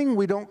this morning,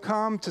 we don't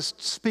come to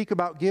speak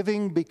about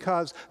giving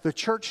because the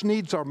church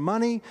needs our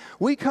money.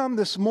 We come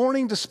this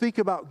morning to speak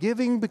about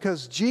giving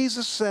because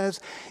Jesus says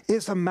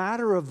it's a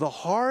matter of the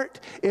heart.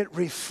 It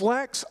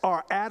reflects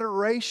our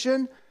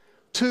adoration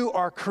to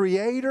our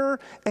Creator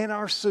and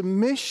our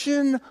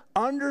submission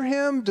under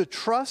Him to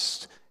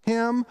trust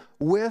Him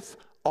with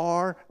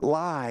our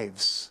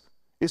lives.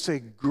 It's a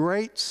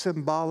great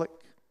symbolic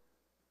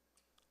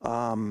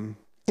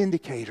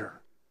indicator.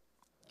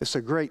 It's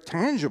a great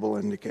tangible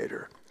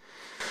indicator.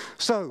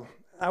 So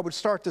I would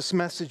start this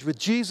message with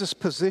Jesus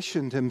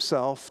positioned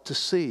himself to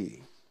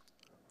see.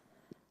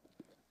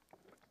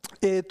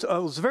 It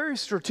was very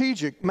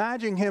strategic.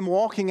 Imagine him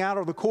walking out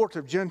of the court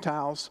of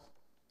Gentiles.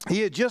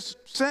 He had just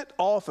sent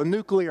off a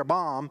nuclear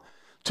bomb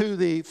to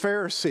the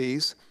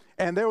Pharisees,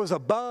 and there was a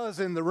buzz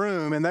in the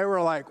room, and they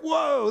were like,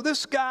 whoa,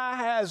 this guy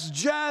has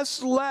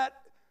just let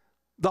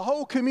the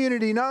whole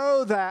community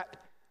know that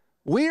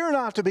we are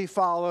not to be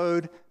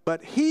followed,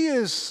 but he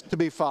is to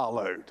be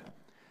followed.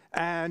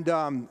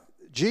 And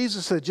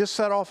Jesus had just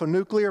set off a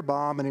nuclear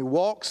bomb, and he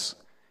walks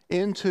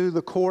into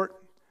the court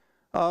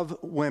of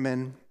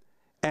women,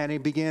 and he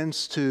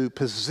begins to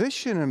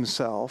position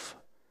himself,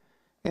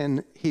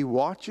 and he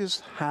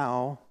watches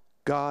how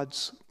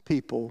God's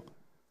people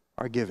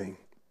are giving.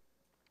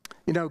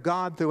 You know,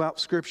 God throughout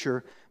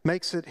Scripture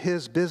makes it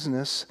his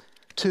business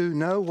to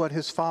know what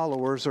his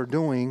followers are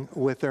doing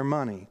with their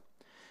money.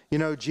 You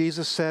know,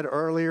 Jesus said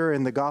earlier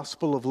in the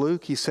Gospel of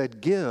Luke, he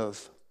said,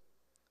 give.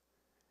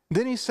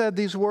 Then he said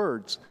these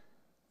words,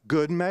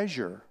 good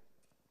measure,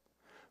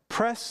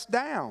 pressed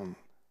down,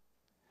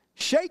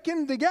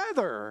 shaken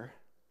together,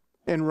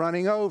 and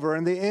running over.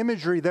 And the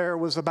imagery there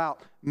was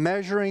about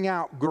measuring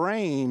out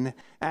grain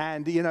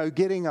and, you know,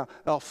 getting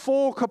a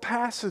full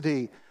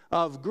capacity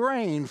of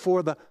grain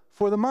for the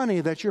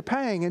money that you're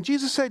paying. And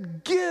Jesus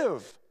said,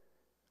 give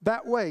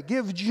that way,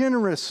 give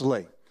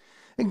generously.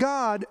 And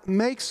God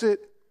makes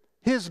it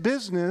his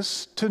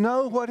business to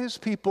know what his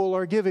people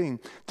are giving.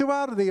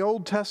 Throughout the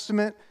Old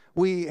Testament,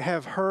 we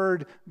have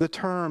heard the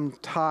term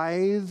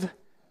tithe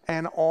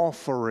and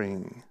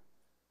offering.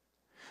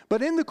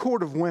 But in the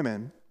court of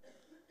women,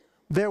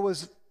 there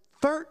was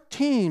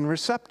 13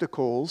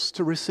 receptacles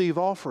to receive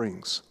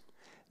offerings.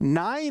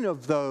 9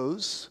 of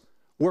those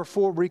were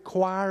for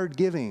required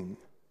giving.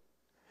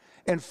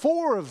 And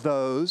 4 of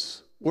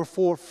those were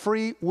for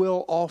free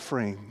will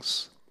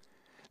offerings.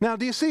 Now,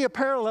 do you see a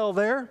parallel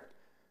there?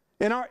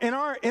 In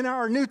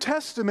our New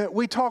Testament,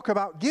 we talk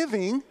about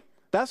giving.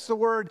 That's the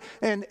word.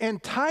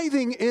 And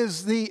tithing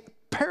is the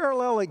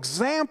parallel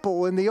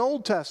example in the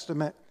Old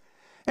Testament.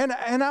 And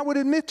I would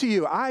admit to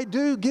you, I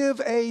do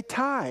give a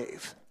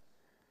tithe.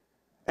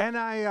 And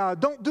I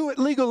don't do it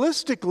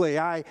legalistically.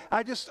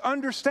 I just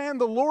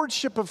understand the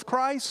lordship of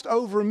Christ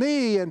over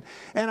me. And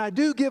I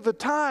do give a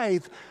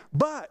tithe.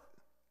 But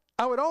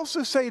I would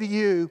also say to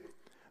you,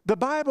 the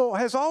Bible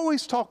has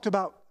always talked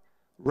about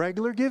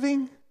regular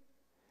giving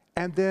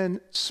and then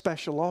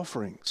special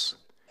offerings.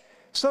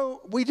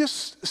 So we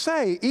just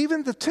say,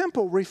 even the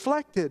temple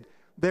reflected,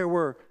 there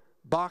were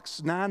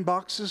 9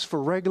 boxes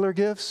for regular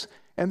gifts,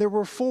 and there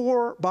were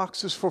 4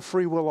 boxes for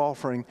free will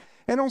offering.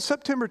 And on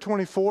September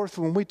 24th,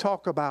 when we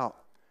talk about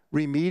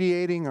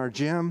remediating our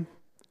gym,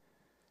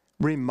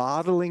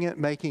 remodeling it,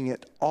 making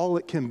it all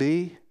it can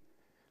be,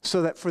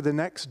 so that for the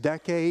next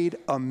decade,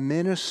 a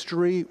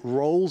ministry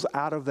rolls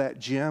out of that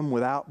gym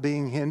without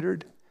being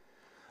hindered,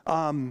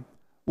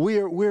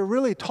 we're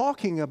really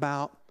talking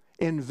about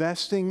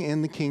investing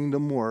in the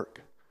kingdom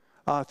work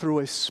through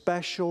a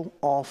special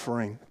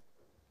offering.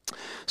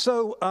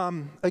 So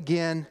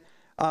again,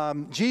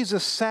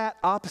 Jesus sat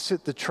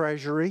opposite the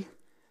treasury.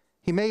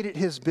 He made it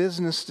his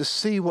business to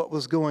see what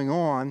was going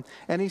on,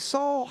 and he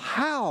saw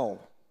how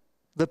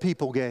the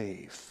people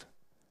gave.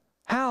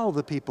 How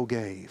the people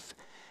gave.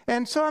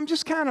 And so I'm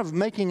just kind of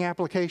making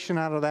application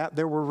out of that.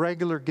 There were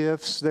regular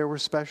gifts. There were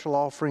special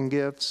offering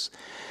gifts.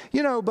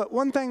 You know, but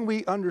one thing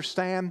we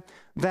understand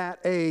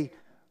that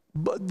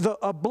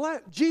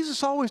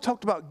Jesus always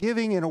talked about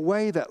giving in a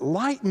way that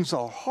lightens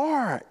our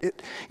heart.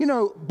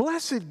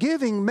 Blessed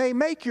giving may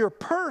make your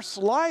purse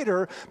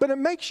lighter, but it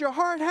makes your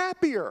heart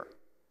happier.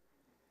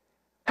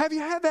 Have you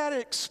had that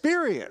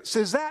experience?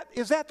 Is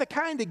that the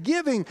kind of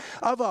giving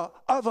of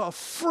a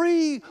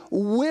free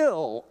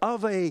will,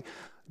 of a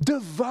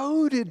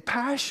devoted,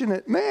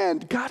 passionate, man,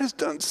 God has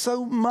done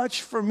so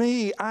much for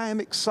me. I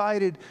am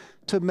excited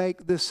to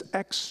make this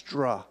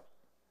extra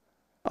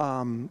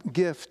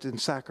gift and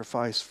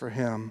sacrifice for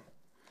him.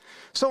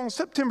 So on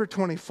September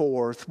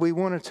 24th, we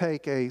want to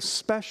take a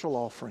special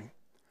offering.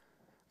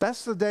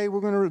 That's the day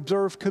we're going to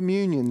observe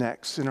communion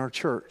next in our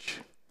church.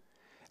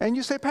 And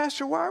you say,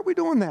 Pastor, why are we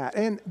doing that?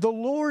 And the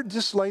Lord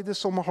just laid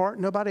this on my heart.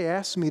 Nobody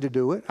asked me to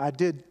do it. I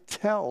did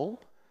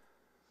tell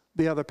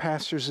the other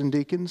pastors and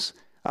deacons.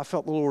 I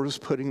felt the Lord was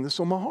putting this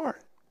on my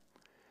heart.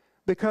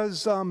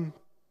 Because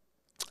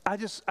I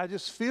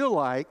just feel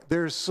like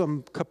there's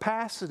some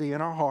capacity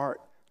in our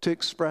heart to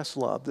express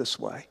love this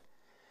way.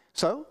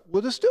 So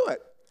we'll just do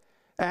it.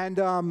 And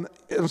on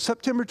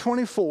September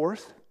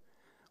 24th,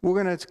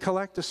 we're going to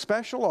collect a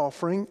special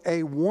offering,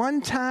 a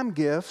one-time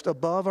gift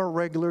above our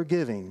regular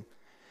giving.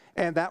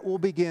 And that will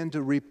begin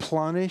to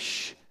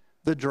replenish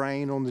the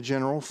drain on the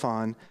general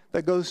fund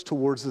that goes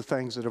towards the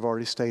things that I've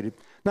already stated.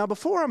 Now,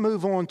 before I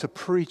move on to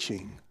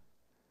preaching,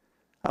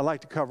 I'd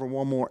like to cover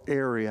one more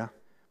area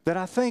that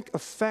I think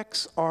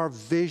affects our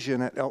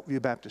vision at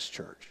Elkview Baptist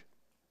Church.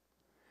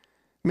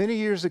 Many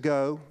years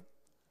ago,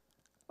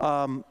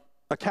 a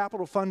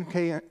capital fund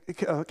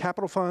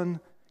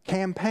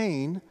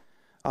campaign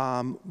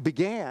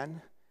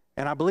began,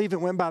 and I believe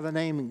it went by the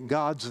name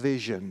God's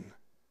Vision.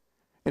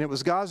 And it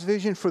was God's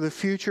vision for the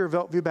future of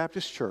Elkview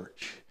Baptist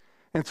Church.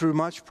 And through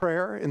much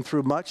prayer and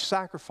through much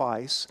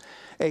sacrifice,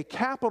 a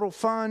capital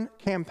fund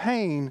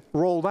campaign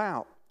rolled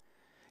out.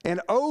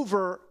 And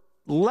over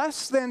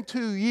less than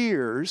 2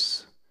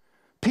 years,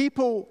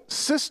 people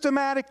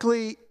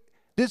systematically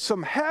did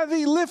some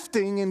heavy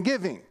lifting and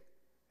giving.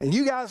 And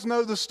you guys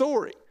know the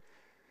story.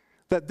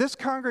 That this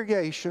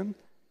congregation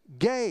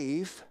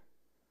gave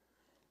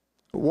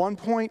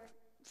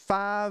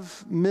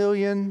 $1.5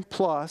 million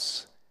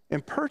plus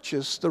and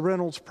purchased the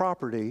Reynolds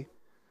property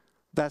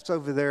that's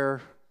over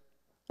there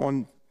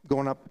on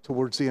going up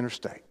towards the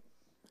interstate.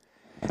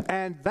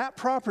 And that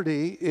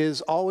property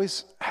is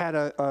always had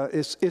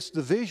it's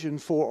the vision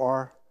for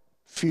our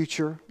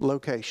future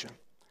location.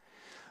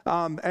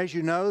 As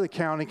you know, the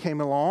county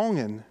came along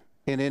and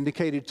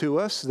indicated to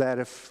us that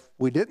if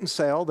we didn't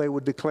sell, they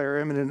would declare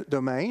eminent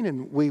domain,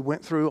 and we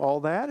went through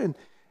all that, and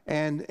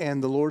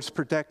the Lord's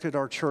protected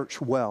our church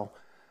well.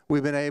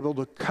 We've been able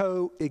to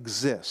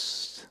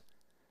coexist.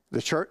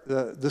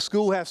 The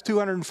school has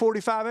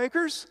 245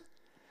 acres,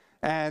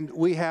 and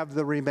we have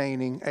the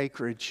remaining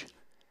acreage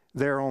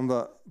there on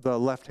the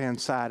left-hand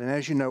side. And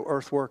as you know,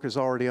 earthwork is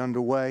already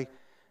underway.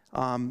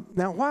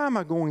 Now, why am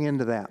I going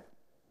into that?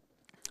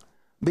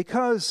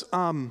 Because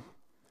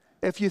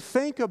if you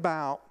think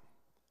about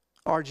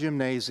our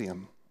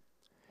gymnasium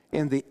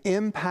and the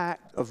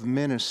impact of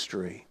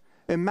ministry,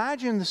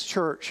 imagine this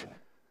church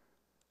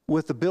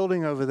with the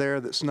building over there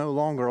that's no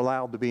longer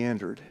allowed to be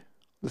entered.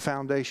 The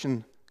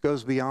foundation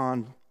goes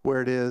beyond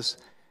where it is.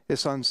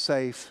 It's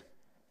unsafe.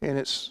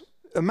 And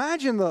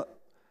imagine the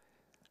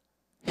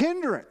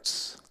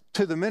hindrance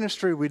to the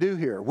ministry we do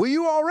here. Well,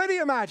 you already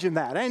imagined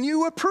that, and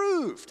you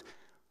approved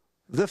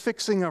the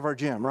fixing of our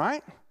gym,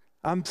 right?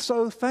 I'm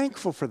so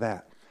thankful for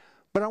that.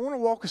 But I want to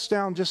walk us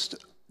down just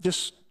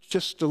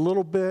a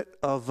little bit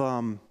of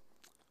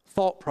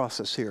thought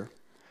process here.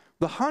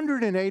 The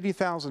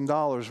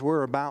 $180,000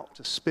 we're about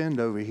to spend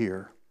over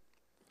here,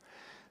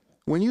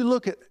 when you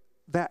look at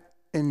that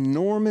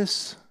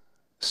enormous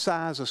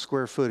size of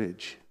square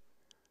footage,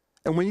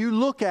 and when you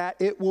look at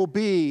it will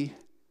be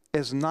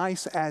as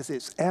nice as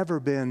it's ever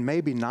been,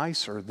 maybe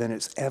nicer than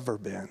it's ever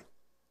been.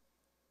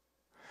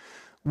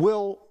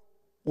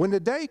 When the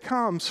day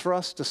comes for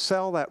us to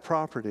sell that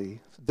property,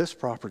 this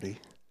property,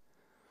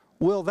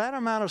 will that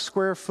amount of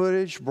square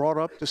footage brought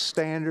up to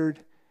standard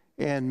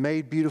and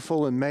made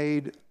beautiful and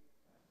made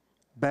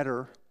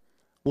better,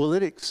 will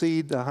it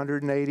exceed the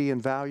 180 in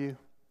value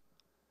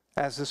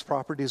as this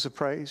property is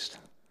appraised?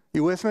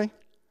 You with me?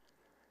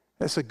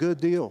 That's a good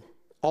deal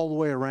all the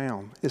way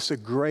around. It's a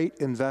great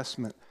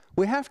investment.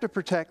 We have to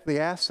protect the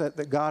asset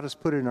that God has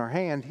put in our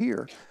hand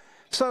here.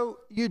 So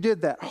you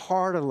did that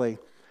heartily.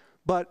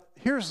 But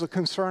here's the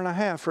concern I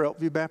have for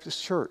Elkview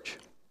Baptist Church,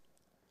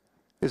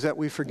 is that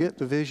we forget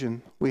the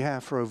vision we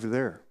have for over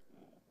there.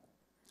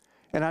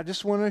 And I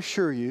just want to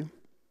assure you,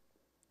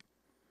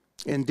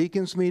 in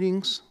deacons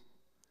meetings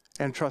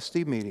and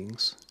trustee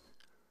meetings,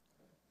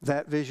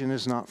 that vision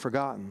is not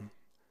forgotten.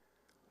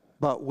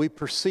 But we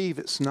perceive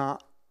it's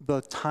not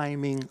the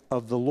timing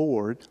of the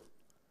Lord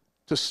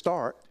to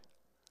start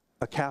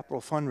a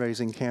capital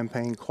fundraising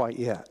campaign quite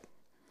yet.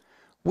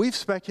 We've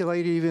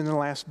speculated even in the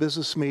last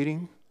business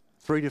meeting,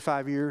 3 to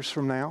 5 years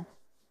from now,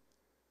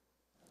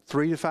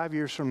 3 to 5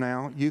 years from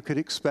now, you could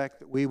expect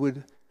that we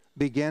would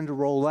begin to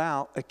roll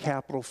out a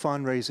capital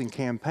fundraising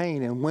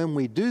campaign. And when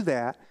we do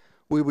that,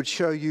 we would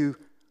show you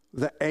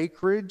the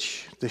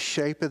acreage, the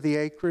shape of the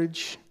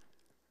acreage.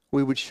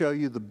 We would show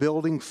you the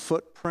building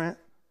footprint.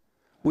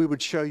 We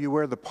would show you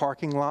where the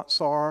parking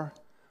lots are.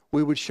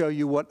 We would show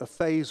you what a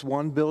phase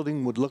 1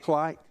 building would look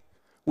like.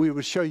 We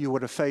would show you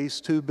what a phase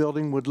 2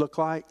 building would look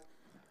like.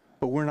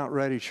 But we're not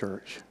ready,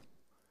 church.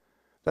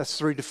 That's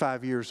 3 to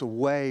 5 years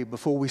away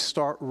before we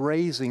start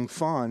raising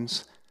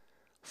funds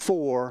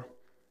for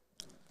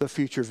the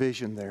future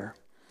vision there.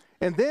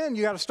 And then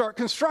you got to start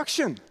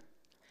construction.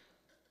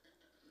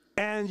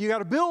 And you got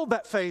to build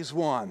that phase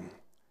 1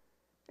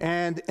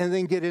 and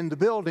then get into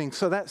building.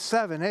 So that's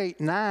 7,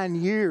 8, 9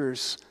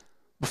 years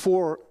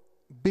before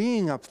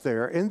being up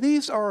there. And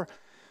these are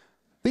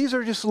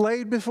just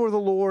laid before the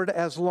Lord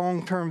as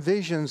long-term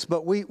visions,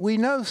 but we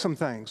know some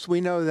things.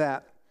 We know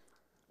that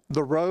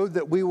the road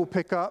that we will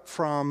pick up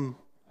from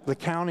the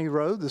county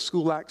road, the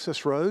school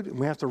access road, and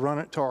we have to run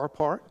it to our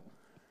part.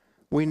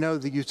 We know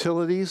the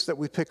utilities that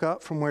we pick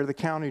up from where the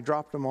county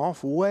dropped them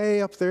off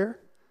way up there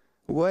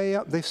way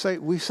up.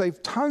 We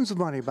saved tons of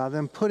money by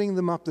them putting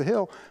them up the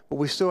hill, but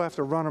we still have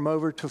to run them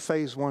over to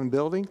phase 1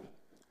 building.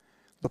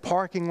 The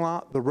parking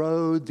lot, the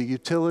road, the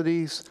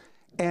utilities,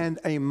 and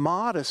a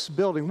modest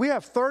building. We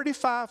have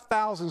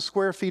 35,000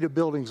 square feet of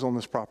buildings on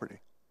this property,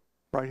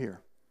 right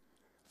here.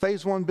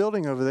 Phase 1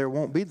 building over there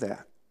won't be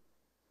that.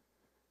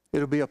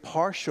 It'll be a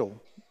partial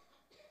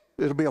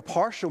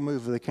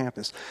move of the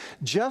campus.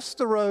 Just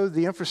the road,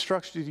 the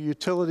infrastructure, the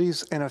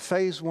utilities, and a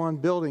phase 1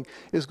 building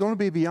is going to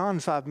be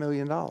beyond $5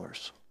 million.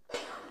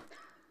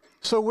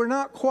 So we're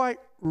not quite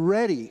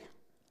ready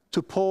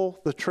to pull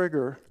the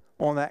trigger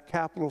on that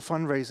capital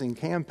fundraising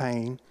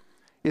campaign.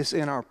 It's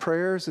in our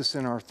prayers, it's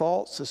in our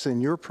thoughts, it's in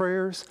your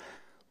prayers,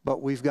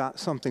 but we've got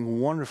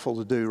something wonderful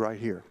to do right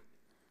here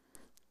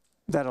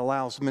that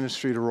allows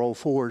ministry to roll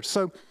forward.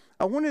 So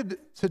I wanted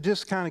to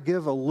just kind of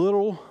give a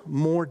little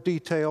more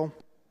detail.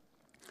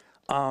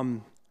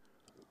 We're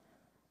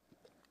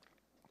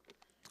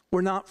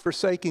not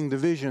forsaking the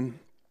vision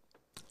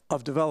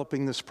of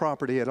developing this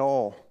property at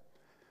all,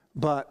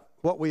 but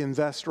what we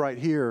invest right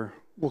here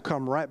will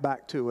come right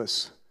back to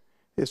us.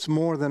 It's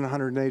more than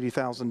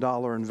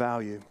 $180,000 in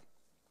value.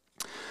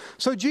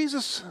 So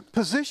Jesus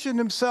positioned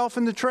himself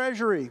in the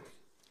treasury,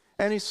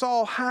 and he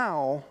saw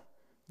how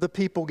the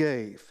people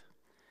gave.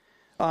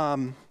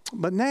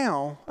 But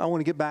now I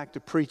want to get back to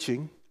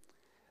preaching,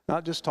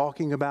 not just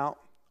talking about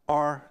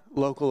our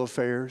local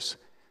affairs.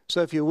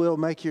 So if you will,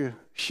 make your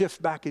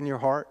shift back in your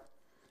heart,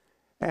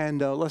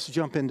 and let's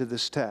jump into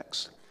this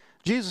text.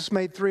 Jesus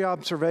made 3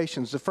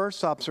 observations. The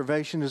first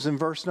observation is in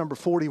verse number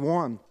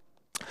 41.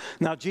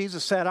 Now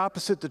Jesus sat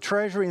opposite the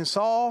treasury and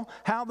saw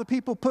how the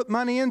people put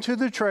money into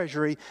the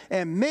treasury,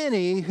 and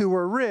many who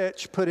were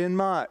rich put in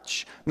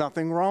much.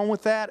 Nothing wrong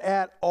with that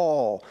at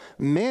all.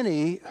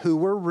 Many who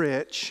were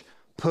rich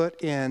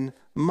put in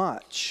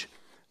much.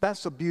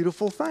 That's a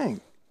beautiful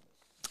thing,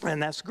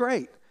 and that's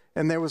great.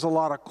 And there was a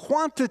lot of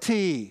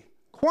quantity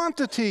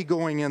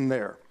going in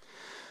there.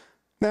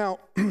 Now,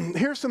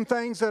 here's some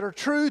things that are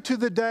true to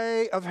the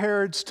day of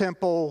Herod's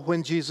temple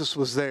when Jesus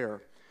was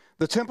there.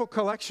 The temple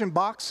collection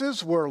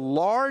boxes were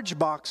large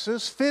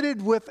boxes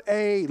fitted with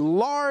a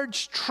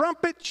large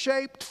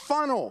trumpet-shaped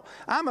funnel.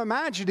 I'm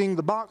imagining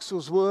the box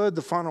was wood,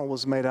 the funnel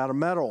was made out of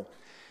metal.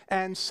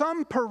 And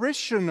some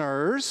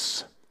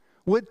parishioners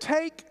would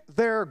take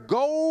their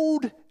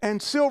gold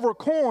and silver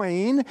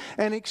coin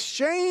and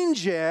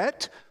exchange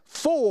it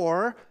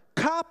for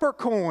copper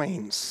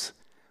coins,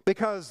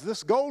 because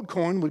this gold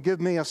coin would give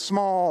me a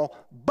small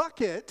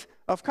bucket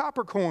of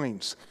copper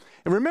coins.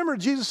 And remember,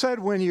 Jesus said,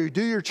 when you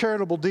do your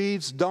charitable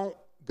deeds, don't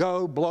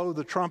go blow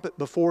the trumpet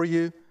before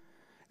you,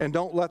 and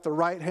don't let the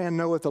right hand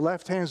know what the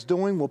left hand's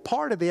doing. Well,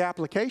 part of the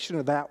application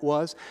of that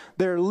was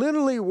there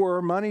literally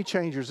were money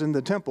changers in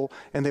the temple,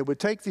 and they would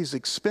take these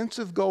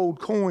expensive gold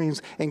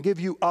coins and give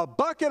you a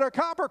bucket of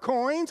copper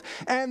coins,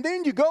 and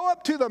then you go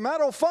up to the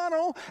metal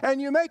funnel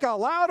and you make a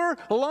louder,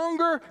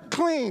 longer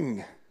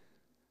cling.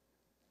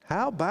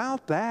 How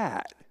about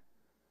that?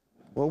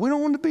 Well, we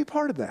don't want to be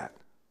part of that.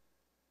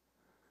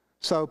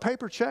 So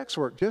paper checks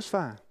work just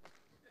fine.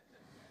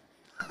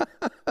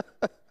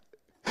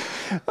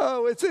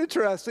 Oh, it's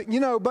interesting.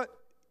 But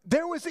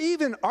there was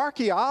even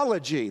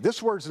archaeology.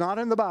 This word's not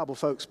in the Bible,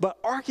 folks, but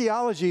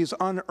archaeology has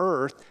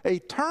unearthed a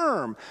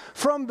term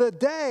from the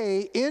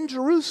day in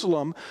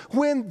Jerusalem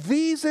when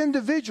these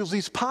individuals,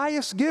 these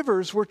pious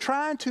givers, were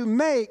trying to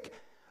make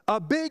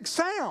a big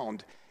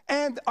sound.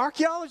 And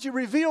archaeology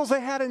reveals they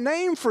had a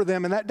name for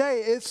them in that day.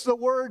 It's the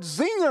word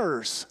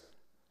zingers.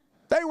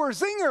 They were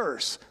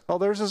zingers. Oh,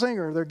 there's a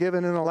zinger. They're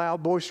giving in a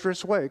loud,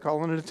 boisterous way,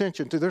 calling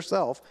attention to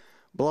themselves,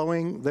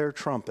 blowing their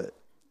trumpet.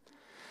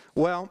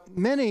 Well,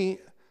 many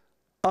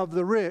of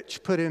the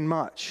rich put in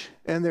much,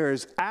 and there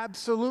is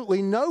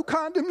absolutely no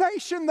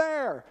condemnation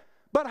there.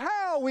 But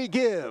how we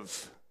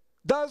give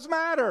does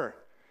matter.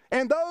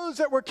 And those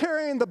that were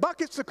carrying the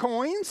buckets of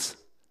coins,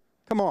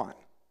 come on.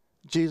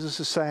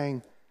 Jesus is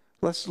saying,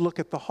 let's look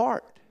at the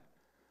heart.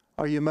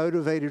 Are you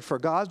motivated for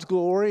God's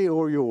glory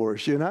or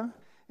yours,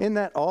 Isn't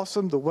that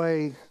awesome, the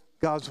way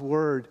God's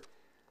Word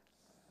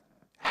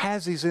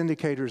has these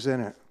indicators in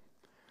it?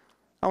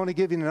 I want to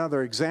give you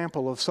another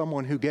example of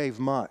someone who gave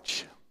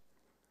much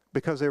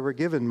because they were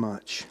given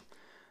much.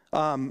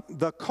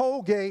 The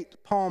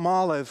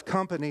Colgate-Palmolive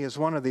Company is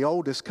one of the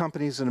oldest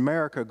companies in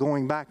America,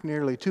 going back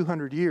nearly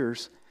 200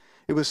 years.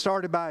 It was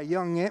started by a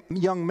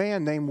young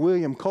man named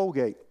William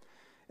Colgate.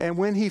 And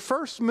when he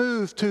first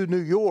moved to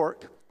New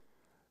York,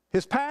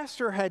 his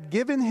pastor had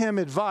given him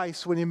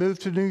advice when he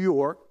moved to New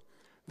York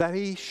that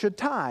he should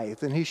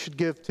tithe and he should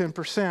give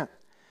 10%.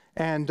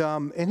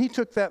 And he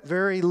took that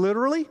very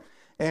literally.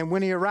 And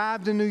when he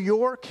arrived in New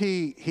York,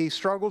 he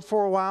struggled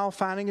for a while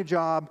finding a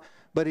job,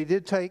 but he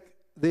did take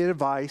the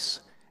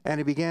advice and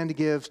he began to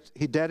give.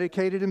 He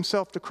dedicated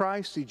himself to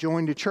Christ. He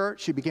joined a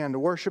church. He began to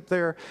worship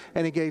there,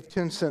 and he gave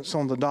 10 cents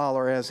on the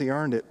dollar as he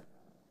earned it.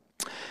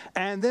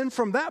 And then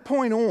from that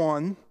point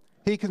on,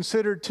 he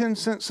considered 10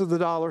 cents of the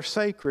dollar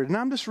sacred. And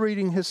I'm just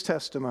reading his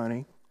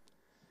testimony.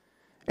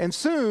 And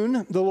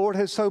soon, the Lord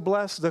had so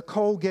blessed the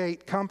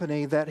Colgate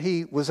company that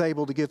he was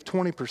able to give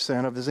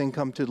 20% of his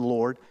income to the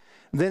Lord.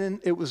 Then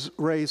it was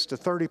raised to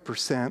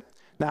 30%.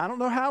 Now, I don't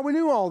know how we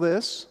knew all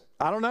this.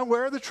 I don't know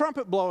where the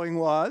trumpet blowing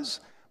was,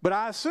 but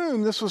I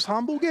assume this was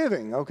humble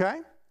giving, okay?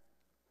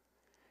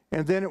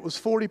 And then it was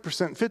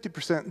 40%,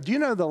 50%. Do you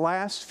know the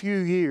last few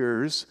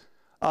years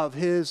of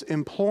his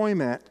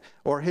employment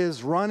or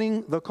his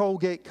running the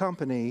Colgate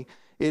company,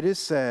 it is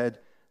said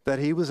that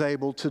he was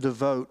able to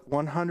devote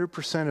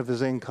 100% of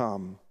his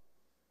income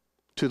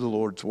to the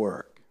Lord's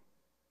work.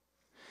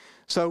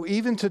 So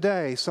even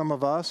today, some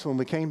of us, when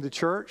we came to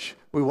church,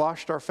 we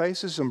washed our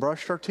faces and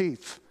brushed our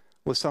teeth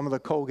with some of the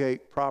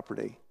Colgate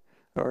property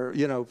or,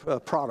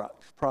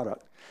 product.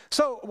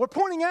 So we're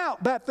pointing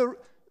out that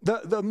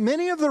the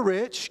many of the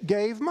rich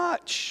gave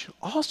much.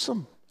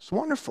 Awesome. It's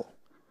wonderful.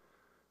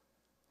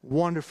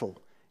 Wonderful.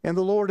 And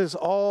the Lord is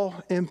all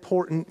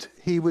important.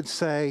 He would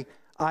say,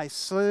 I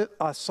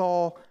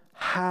saw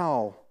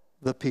how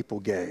the people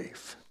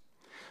gave.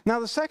 Now,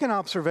 the second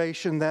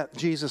observation that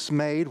Jesus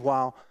made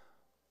while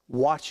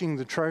watching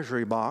the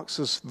treasury box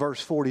is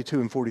verse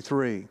 42 and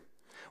 43.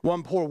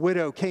 One poor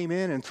widow came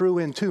in and threw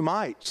in 2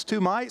 mites.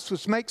 2 mites,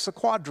 which makes a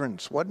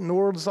quadrant. What in the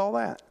world is all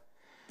that?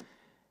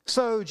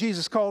 So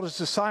Jesus called his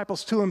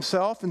disciples to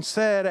himself and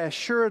said,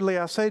 assuredly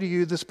I say to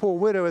you, this poor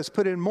widow has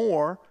put in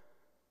more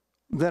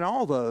than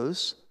all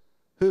those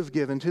who've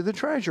given to the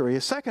treasury.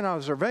 A second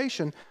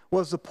observation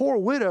was the poor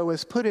widow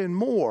has put in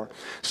more.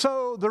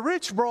 So the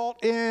rich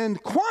brought in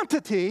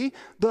quantity,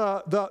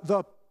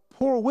 the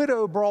poor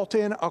widow brought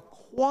in a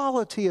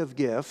quality of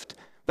gift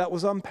that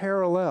was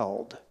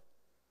unparalleled.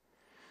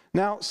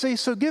 Now, see,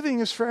 so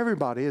giving is for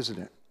everybody, isn't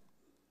it?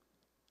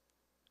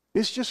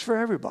 It's just for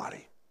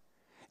everybody.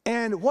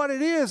 And what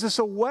it is, it's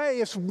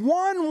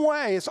one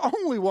way, it's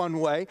only one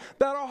way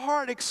that our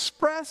heart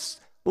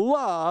expressed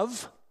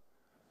love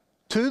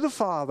to the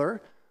Father.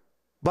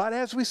 But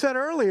as we said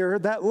earlier,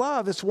 that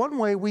love is one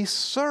way we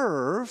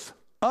serve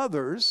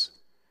others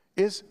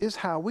is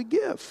how we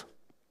give.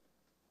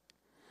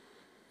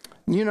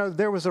 You know,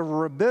 there was a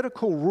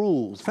rabbinical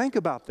rule. Think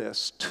about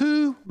this.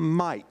 2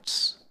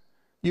 mites.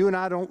 You and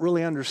I don't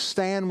really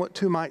understand what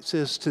 2 mites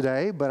is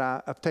today, but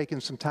I've taken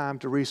some time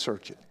to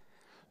research it.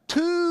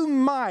 2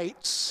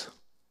 mites.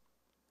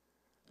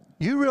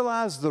 You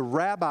realize the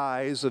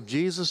rabbis of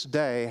Jesus'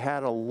 day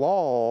had a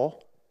law,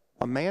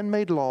 a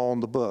man-made law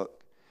in the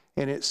book,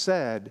 and it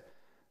said,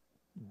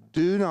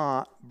 do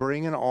not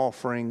bring an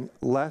offering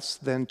less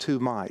than 2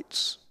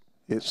 mites.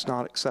 It's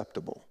not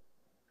acceptable.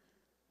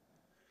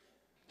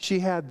 She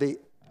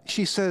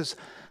says,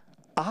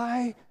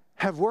 I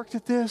have worked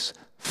at this.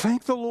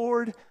 Thank the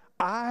Lord.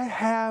 I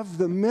have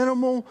the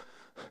minimal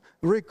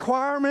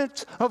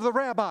requirement of the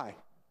rabbi.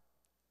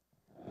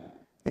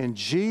 And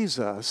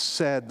Jesus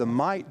said the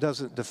mite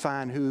doesn't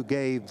define who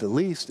gave the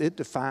least. It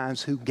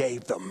defines who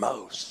gave the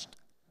most.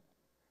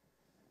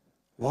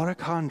 What a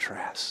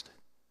contrast.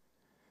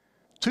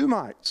 2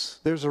 mites.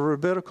 There's a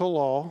rabbinical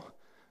law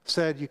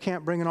said you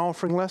can't bring an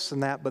offering less than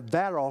that, but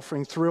that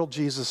offering thrilled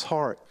Jesus'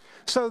 heart.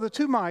 So the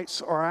 2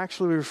 mites are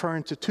actually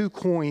referring to 2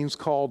 coins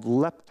called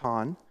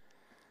lepton.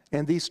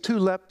 And these 2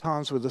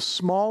 leptons were the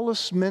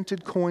smallest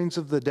minted coins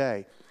of the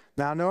day.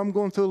 Now, I know I'm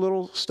going through a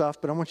little stuff,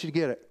 but I want you to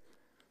get it.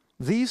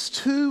 These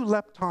 2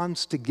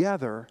 leptons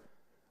together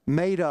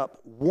made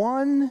up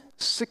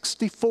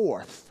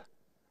 1/64th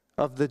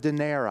of the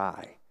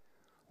denarii.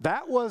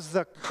 That was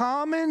the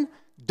common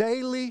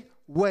daily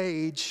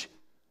wage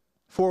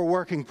for a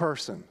working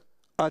person,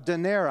 a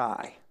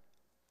denarii.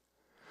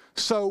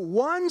 So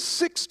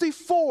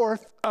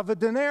 1/64th of a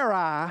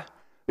denarii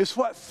is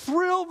what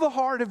thrilled the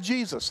heart of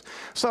Jesus.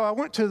 So I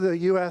went to the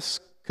U.S.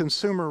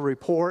 Consumer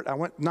Report. I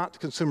went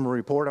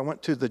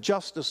to the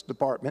Justice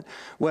Department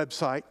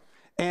website.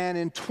 And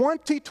in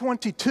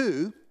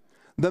 2022,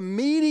 the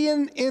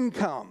median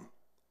income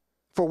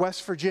for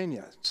West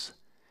Virginians,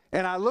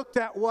 and I looked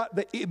at what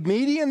the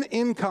median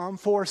income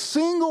for a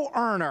single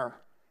earner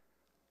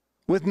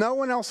with no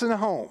one else in the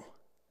home.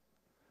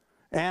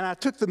 And I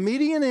took the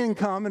median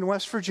income in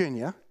West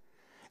Virginia,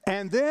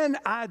 and then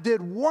I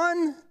did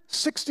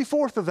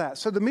 1/64th of that.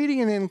 So the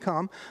median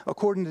income,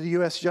 according to the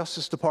U.S.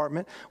 Justice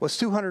Department, was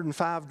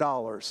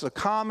 $205. The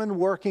common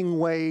working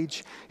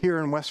wage here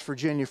in West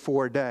Virginia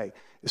for a day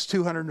is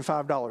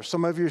 $205.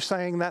 Some of you are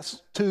saying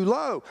that's too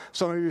low.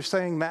 Some of you are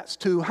saying that's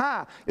too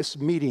high. It's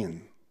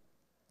median.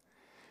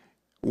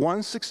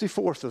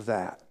 1/64th of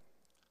that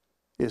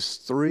is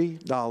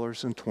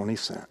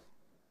 $3.20.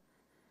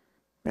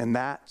 And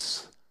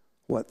that's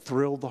what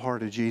thrilled the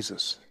heart of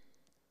Jesus.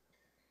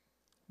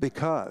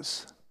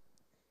 Because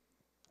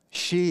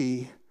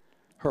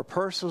her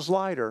purse was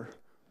lighter,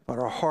 but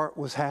her heart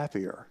was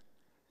happier.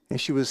 And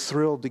she was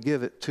thrilled to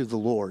give it to the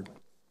Lord.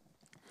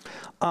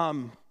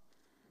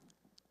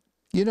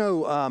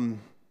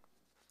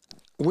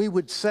 We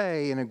would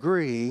say and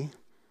agree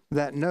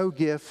that no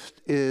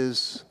gift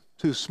is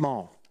too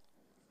small.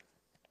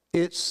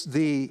 It's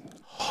the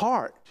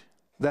heart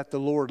that the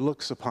Lord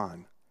looks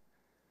upon.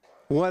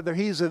 Whether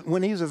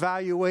when he's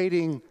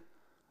evaluating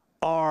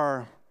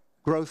our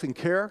growth in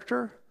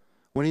character,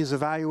 when he's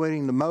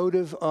evaluating the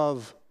motive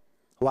of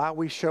why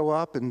we show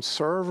up and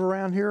serve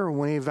around here, or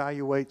when he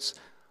evaluates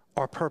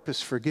our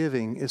purpose for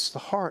giving, it's the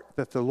heart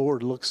that the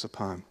Lord looks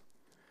upon.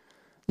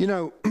 You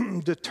know,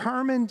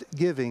 determined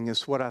giving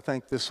is what I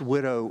think this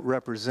widow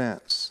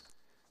represents.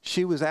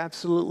 She was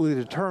absolutely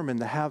determined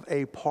to have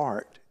a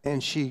part,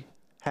 and she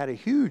had a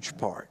huge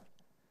part.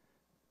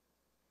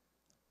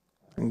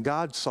 And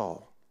God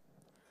saw.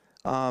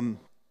 Let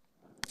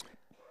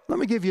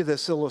me give you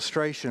this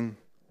illustration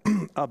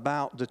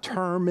about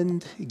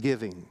determined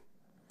giving.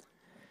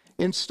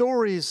 In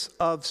stories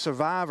of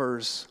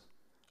survivors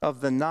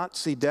of the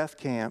Nazi death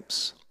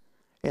camps,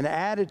 an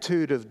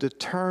attitude of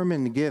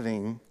determined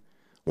giving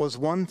was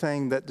one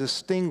thing that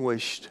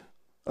distinguished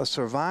a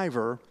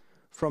survivor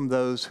from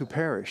those who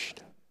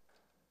perished.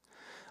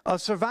 A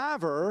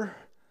survivor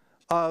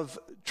of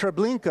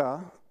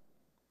Treblinka,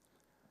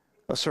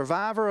 a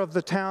survivor of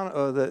the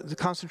town, the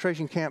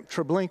concentration camp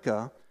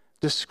Treblinka,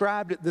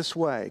 described it this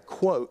way,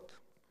 quote,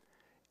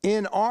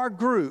 "In our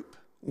group,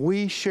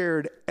 we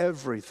shared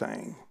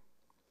everything.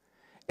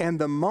 And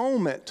the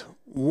moment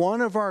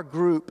one of our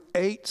group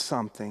ate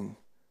something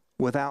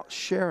without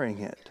sharing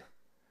it,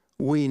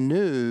 we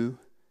knew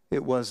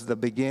it was the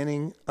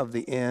beginning of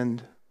the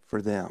end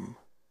for them."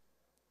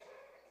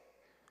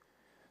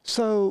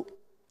 So,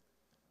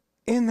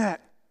 in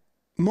that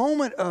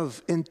moment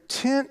of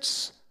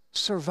intense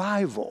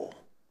survival,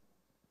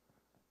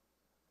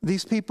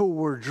 these people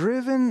were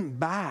driven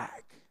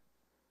back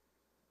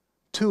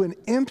to an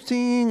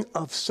emptying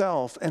of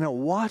self and a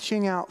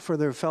watching out for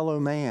their fellow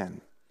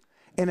man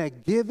and a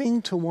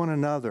giving to one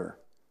another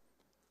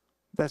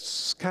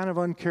that's kind of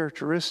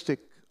uncharacteristic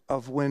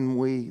of when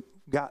we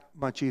got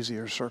much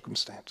easier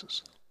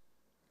circumstances.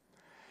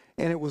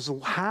 And it was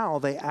how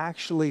they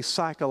actually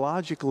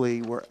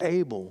psychologically were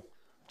able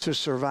to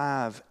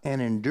survive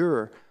and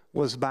endure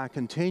was by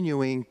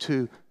continuing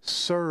to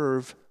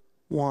serve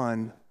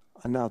one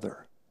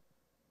another.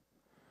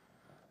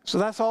 So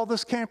that's all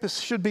this campus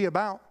should be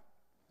about.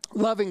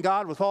 Loving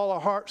God with all our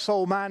heart,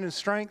 soul, mind, and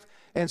strength,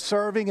 and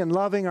serving and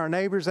loving our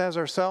neighbors as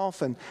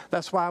ourselves. And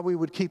that's why we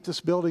would keep this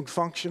building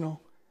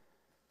functional.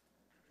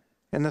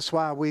 And that's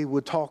why we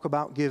would talk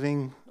about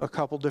giving a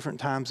couple different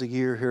times a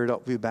year here at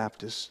Elkview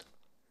Baptist.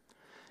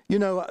 You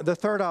know, the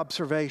third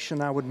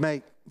observation I would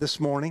make this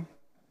morning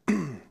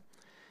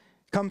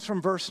comes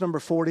from verse number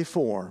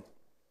 44.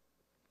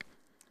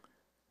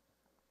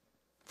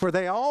 "For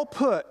they all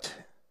put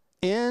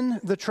in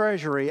the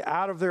treasury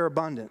out of their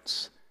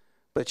abundance,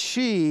 but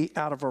she,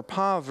 out of her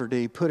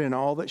poverty, put in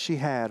all that she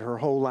had, her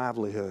whole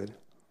livelihood."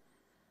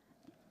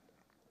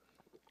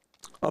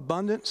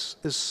 Abundance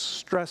is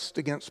stressed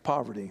against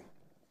poverty.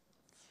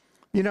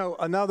 You know,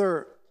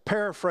 another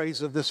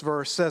paraphrase of this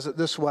verse says it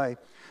this way: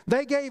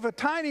 "They gave a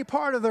tiny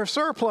part of their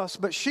surplus,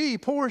 but she,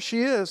 poor as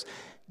she is,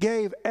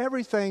 gave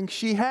everything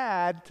she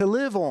had to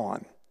live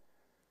on."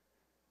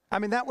 I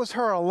mean, that was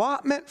her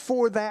allotment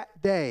for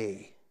that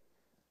day.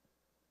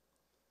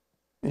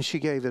 And she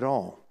gave it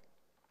all.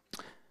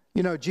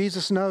 You know,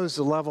 Jesus knows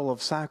the level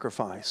of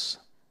sacrifice.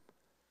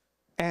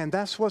 And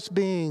that's what's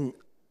being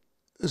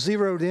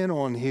zeroed in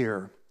on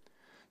here.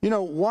 You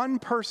know, one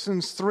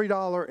person's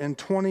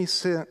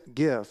 $3.20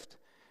 gift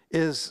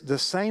is the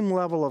same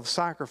level of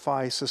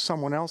sacrifice as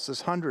someone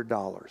else's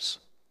 $100.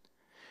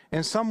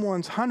 And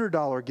someone's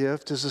 $100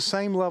 gift is the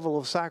same level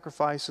of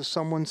sacrifice as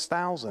someone's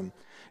 $1,000.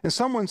 And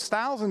someone's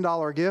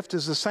 $1,000 gift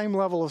is the same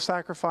level of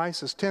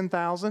sacrifice as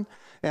 $10,000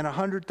 and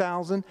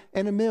 $100,000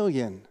 and $1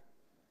 million.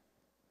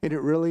 And it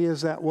really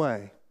is that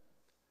way.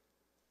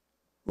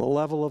 The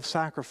level of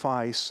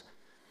sacrifice.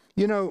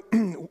 You know,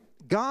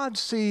 God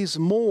sees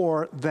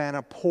more than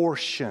a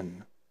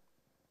portion.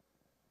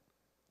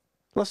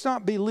 Let's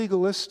not be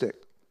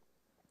legalistic.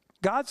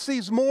 God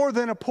sees more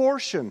than a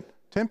portion.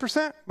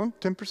 10%? Well,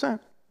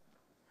 10%.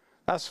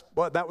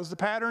 That was the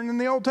pattern in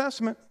the Old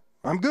Testament.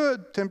 I'm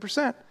good,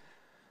 10%.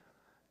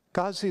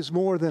 God sees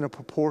more than a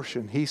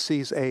proportion. He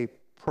sees a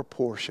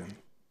proportion.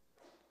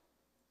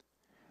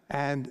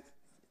 And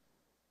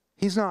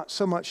He's not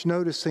so much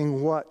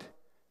noticing what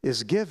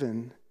is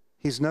given,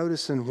 He's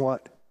noticing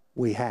what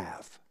we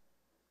have.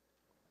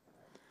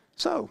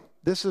 So,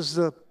 this is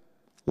the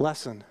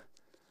lesson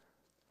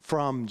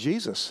from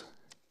Jesus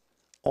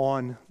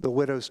on the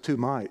widow's two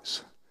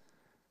mites.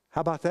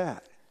 How about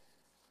that?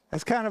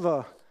 That's kind of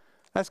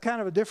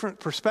a different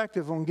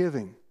perspective on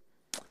giving.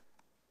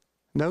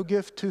 No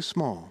gift too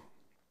small.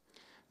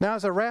 Now,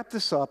 as I wrap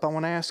this up, I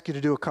want to ask you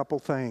to do a couple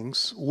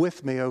things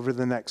with me over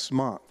the next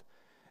month.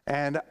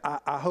 And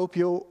I hope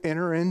you'll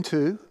enter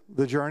into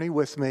the journey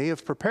with me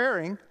of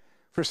preparing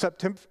for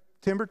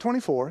September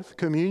 24th,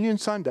 Communion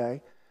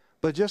Sunday,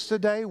 but just a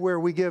day where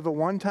we give a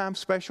one-time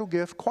special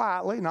gift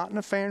quietly, not in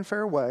a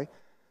fanfare way,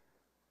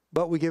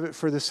 but we give it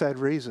for the said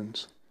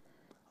reasons.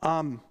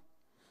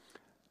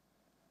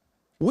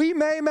 We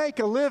may make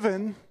a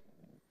living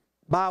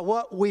by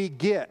what we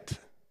get,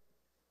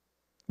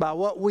 by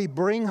what we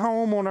bring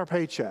home on our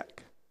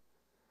paycheck,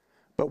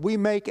 but we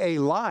make a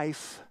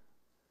life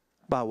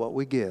by what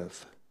we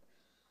give.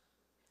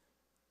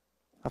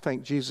 I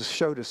think Jesus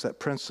showed us that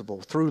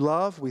principle. Through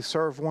love, we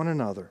serve one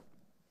another.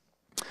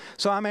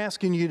 So I'm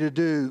asking you to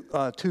do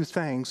two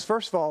things.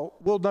 First of all,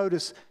 we'll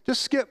notice,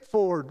 just skip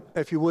forward,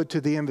 if you would,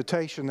 to the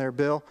invitation there,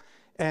 Bill,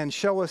 and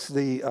show us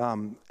the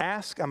I'm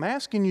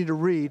asking you to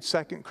read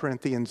 2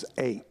 Corinthians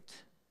 8.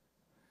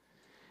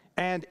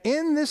 And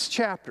in this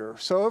chapter,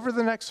 so over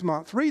the next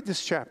month, read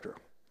this chapter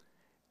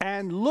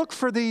and look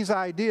for these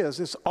ideas.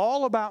 It's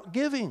all about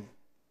giving.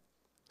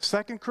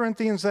 2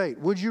 Corinthians 8.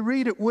 Would you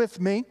read it with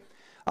me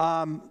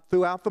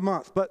throughout the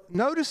month? But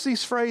notice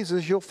these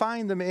phrases. You'll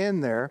find them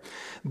in there.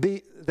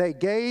 They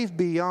gave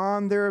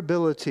beyond their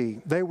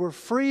ability. They were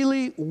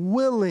freely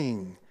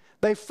willing.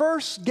 They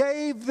first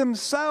gave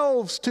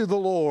themselves to the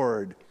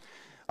Lord.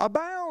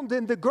 Abound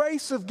in the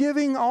grace of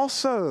giving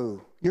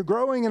also. You're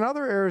growing in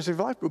other areas of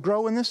your life, but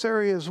grow in this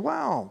area as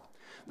well.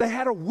 They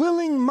had a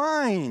willing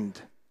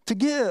mind to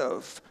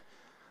give.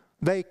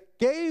 They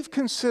gave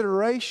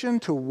consideration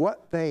to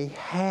what they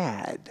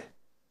had,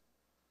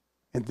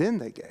 and then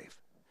they gave.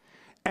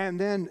 And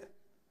then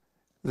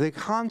the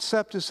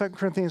concept of 2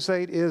 Corinthians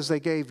 8 is they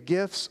gave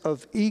gifts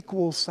of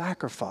equal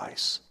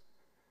sacrifice.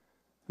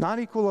 Not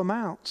equal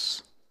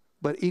amounts,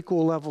 but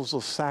equal levels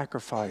of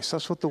sacrifice.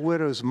 That's what the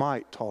widow's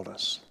mite taught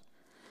us.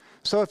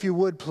 So if you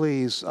would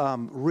please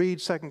read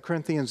 2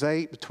 Corinthians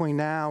 8 between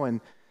now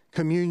and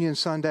Communion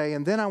Sunday,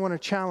 and then I want to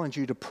challenge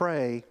you to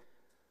pray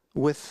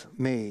with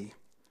me.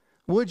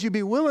 Would you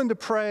be willing to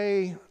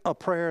pray a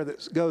prayer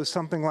that goes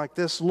something like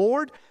this?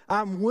 Lord,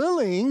 I'm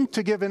willing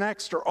to give an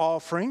extra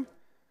offering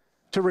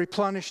to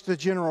replenish the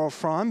general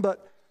fund,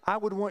 but I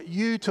would want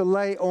you to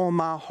lay on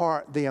my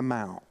heart the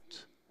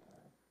amount.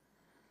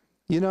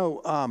 You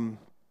know,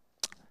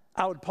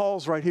 I would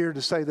pause right here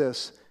to say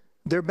this.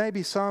 There may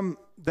be some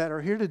that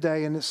are here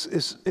today, and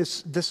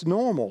it's this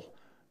normal.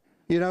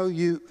 You know,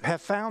 you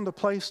have found a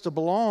place to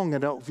belong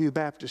at Elkview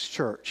Baptist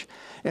Church.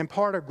 And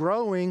part of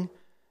growing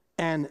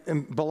and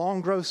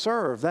belong, grow,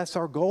 serve, that's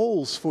our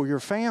goals for your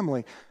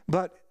family.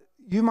 But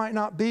you might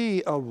not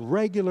be a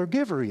regular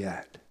giver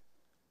yet.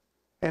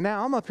 And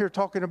now I'm up here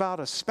talking about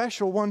a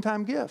special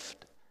one-time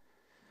gift.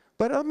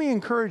 But let me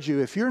encourage you,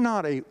 if you're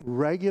not a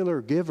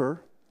regular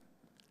giver,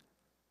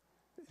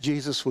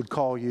 Jesus would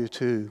call you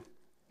to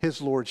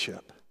his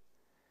lordship.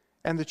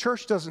 And the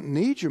church doesn't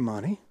need your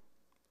money,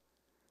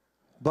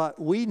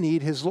 but we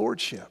need his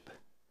lordship.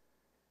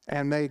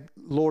 And may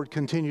Lord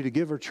continue to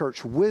give our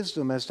church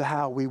wisdom as to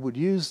how we would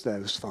use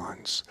those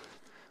funds.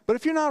 But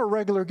if you're not a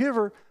regular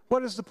giver,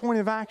 what is the point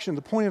of action?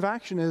 The point of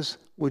action is,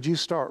 would you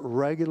start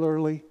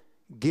regularly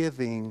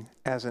giving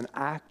as an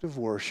act of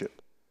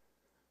worship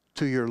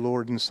to your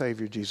Lord and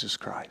Savior Jesus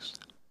Christ?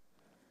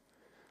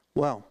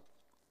 Well,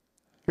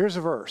 here's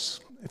a verse.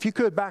 If you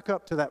could back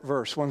up to that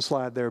verse, one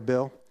slide there,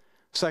 Bill.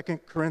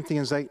 2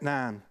 Corinthians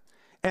 8:9.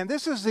 And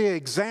this is the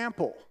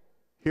example.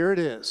 Here it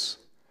is.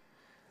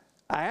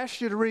 I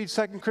asked you to read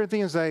 2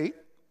 Corinthians 8,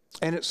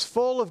 and it's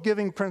full of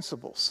giving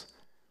principles.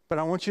 But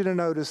I want you to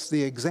notice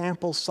the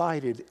example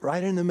cited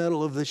right in the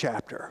middle of the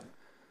chapter.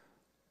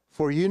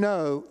 For you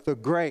know the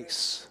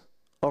grace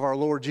of our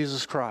Lord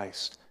Jesus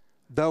Christ.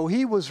 Though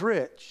he was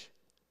rich,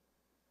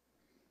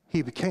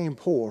 he became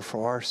poor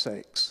for our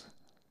sakes.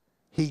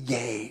 He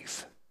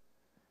gave.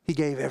 He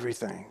gave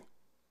everything.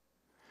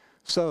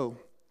 So,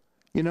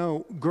 you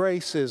know,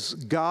 grace is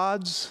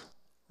God's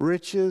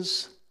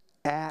riches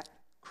at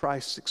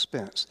Christ's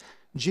expense.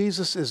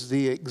 Jesus is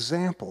the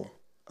example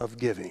of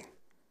giving.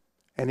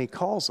 And he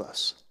calls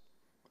us.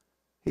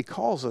 He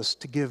calls us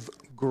to give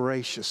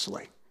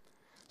graciously.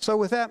 So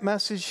with that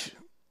message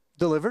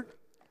delivered,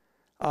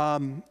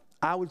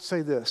 I would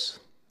say this.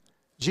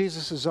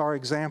 Jesus is our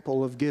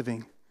example of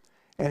giving.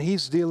 And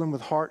he's dealing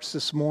with hearts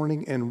this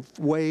morning in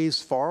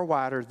ways far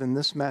wider than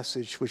this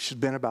message, which has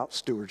been about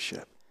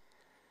stewardship.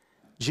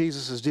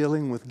 Jesus is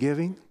dealing with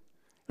giving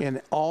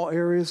in all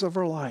areas of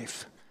our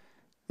life.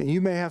 And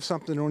you may have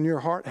something on your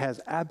heart that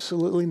has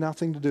absolutely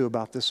nothing to do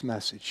about this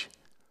message.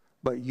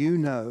 But you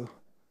know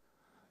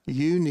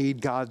you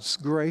need God's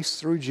grace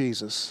through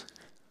Jesus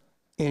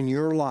in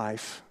your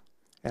life.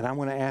 And I'm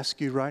going to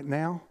ask you right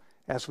now,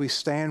 as we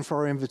stand for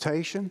our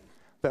invitation,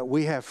 that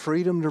we have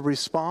freedom to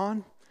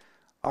respond.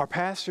 Our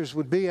pastors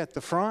would be at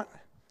the front.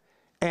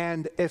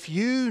 And if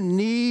you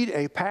need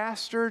a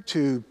pastor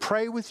to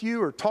pray with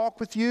you or talk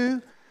with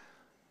you,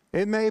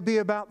 it may be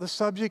about the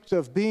subject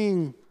of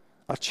being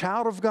a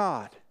child of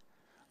God,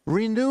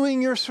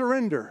 renewing your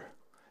surrender,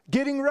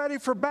 getting ready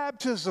for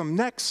baptism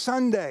next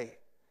Sunday,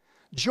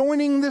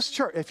 joining this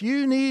church. If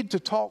you need to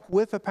talk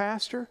with a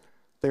pastor,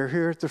 they're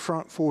here at the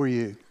front for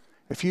you.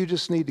 If you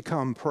just need to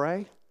come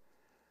pray,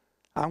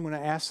 I'm going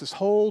to ask this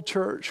whole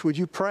church, would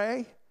you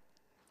pray?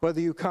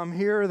 Whether you come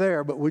here or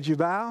there, but would you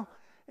bow?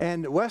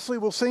 And Wesley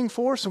will sing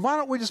for us. And why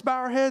don't we just bow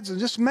our heads and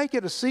just make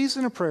it a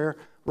season of prayer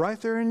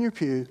right there in your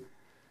pew.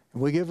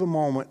 And we give a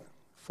moment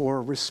for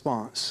a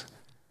response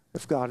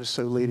if God is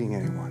so leading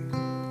anyone.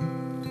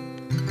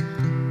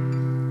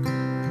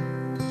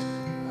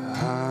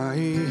 I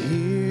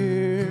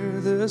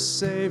hear the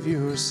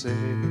Savior say,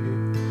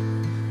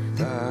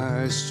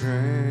 thy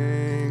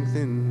strength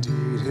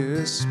indeed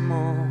is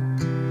small.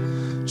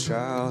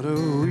 child of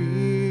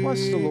weakness.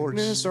 What's the Lord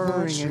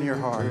stirring wash in your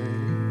and heart?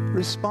 pray.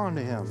 Respond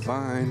to Him.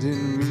 Find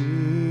in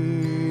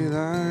me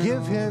thy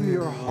Give Him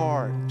your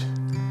heart.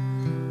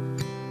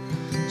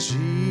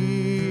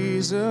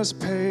 Jesus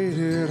paid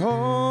it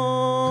all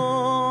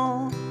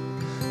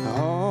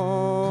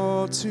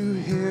to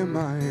Him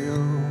I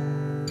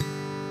owe.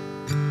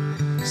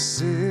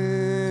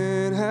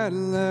 Sin had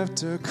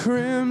left a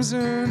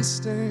crimson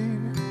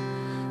stain,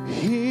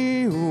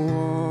 He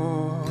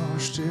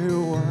washed it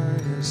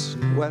white as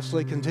snow.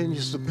 Wesley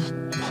continues to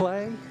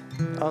play.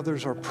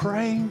 Others are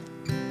praying.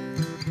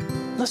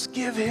 Let's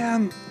give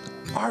Him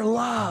our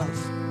love.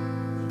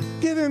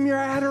 Give Him your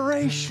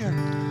adoration.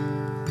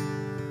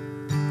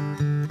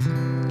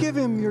 Give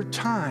Him your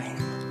time.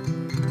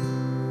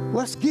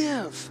 Let's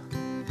give.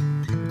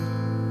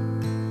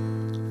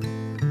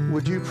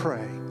 Would you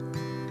pray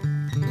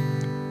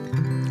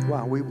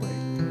while we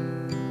wait?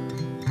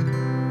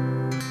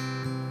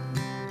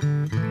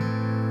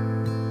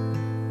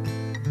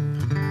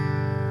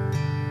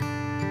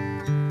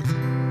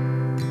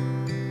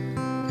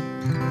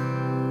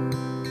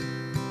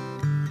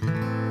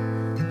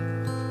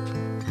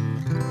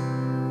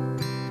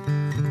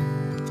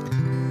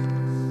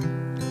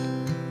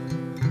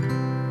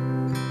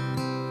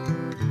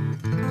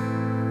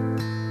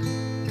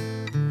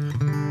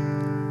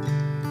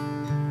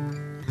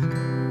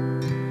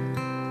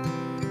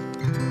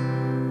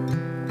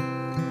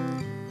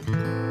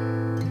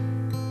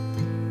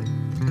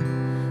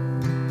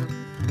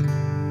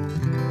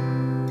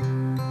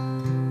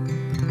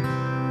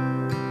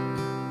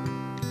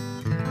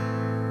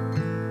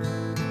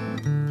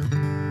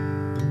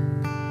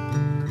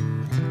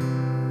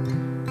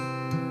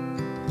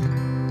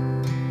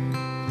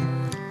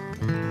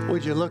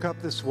 Would you look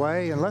up this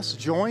way and let's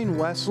join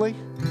Wesley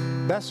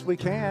best we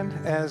can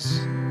as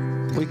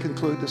we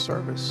conclude the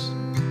service.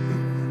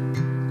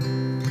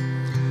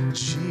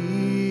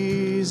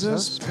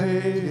 Jesus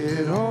paid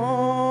it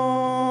all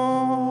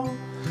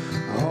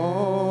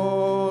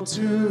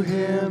to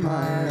Him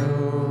I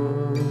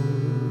owe.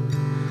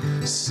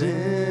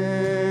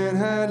 Sin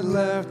had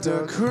left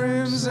a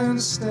crimson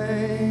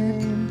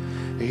stain,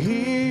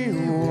 He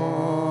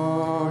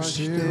washed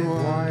it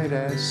white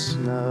as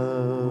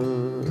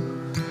snow.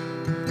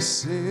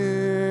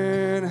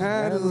 Sin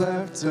had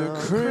left a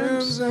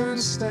crimson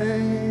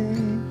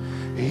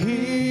stain,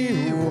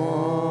 He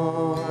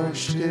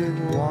washed it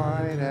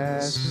white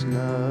as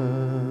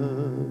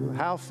snow.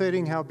 How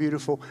fitting, how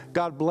beautiful.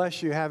 God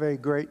bless you. Have a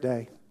great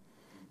day.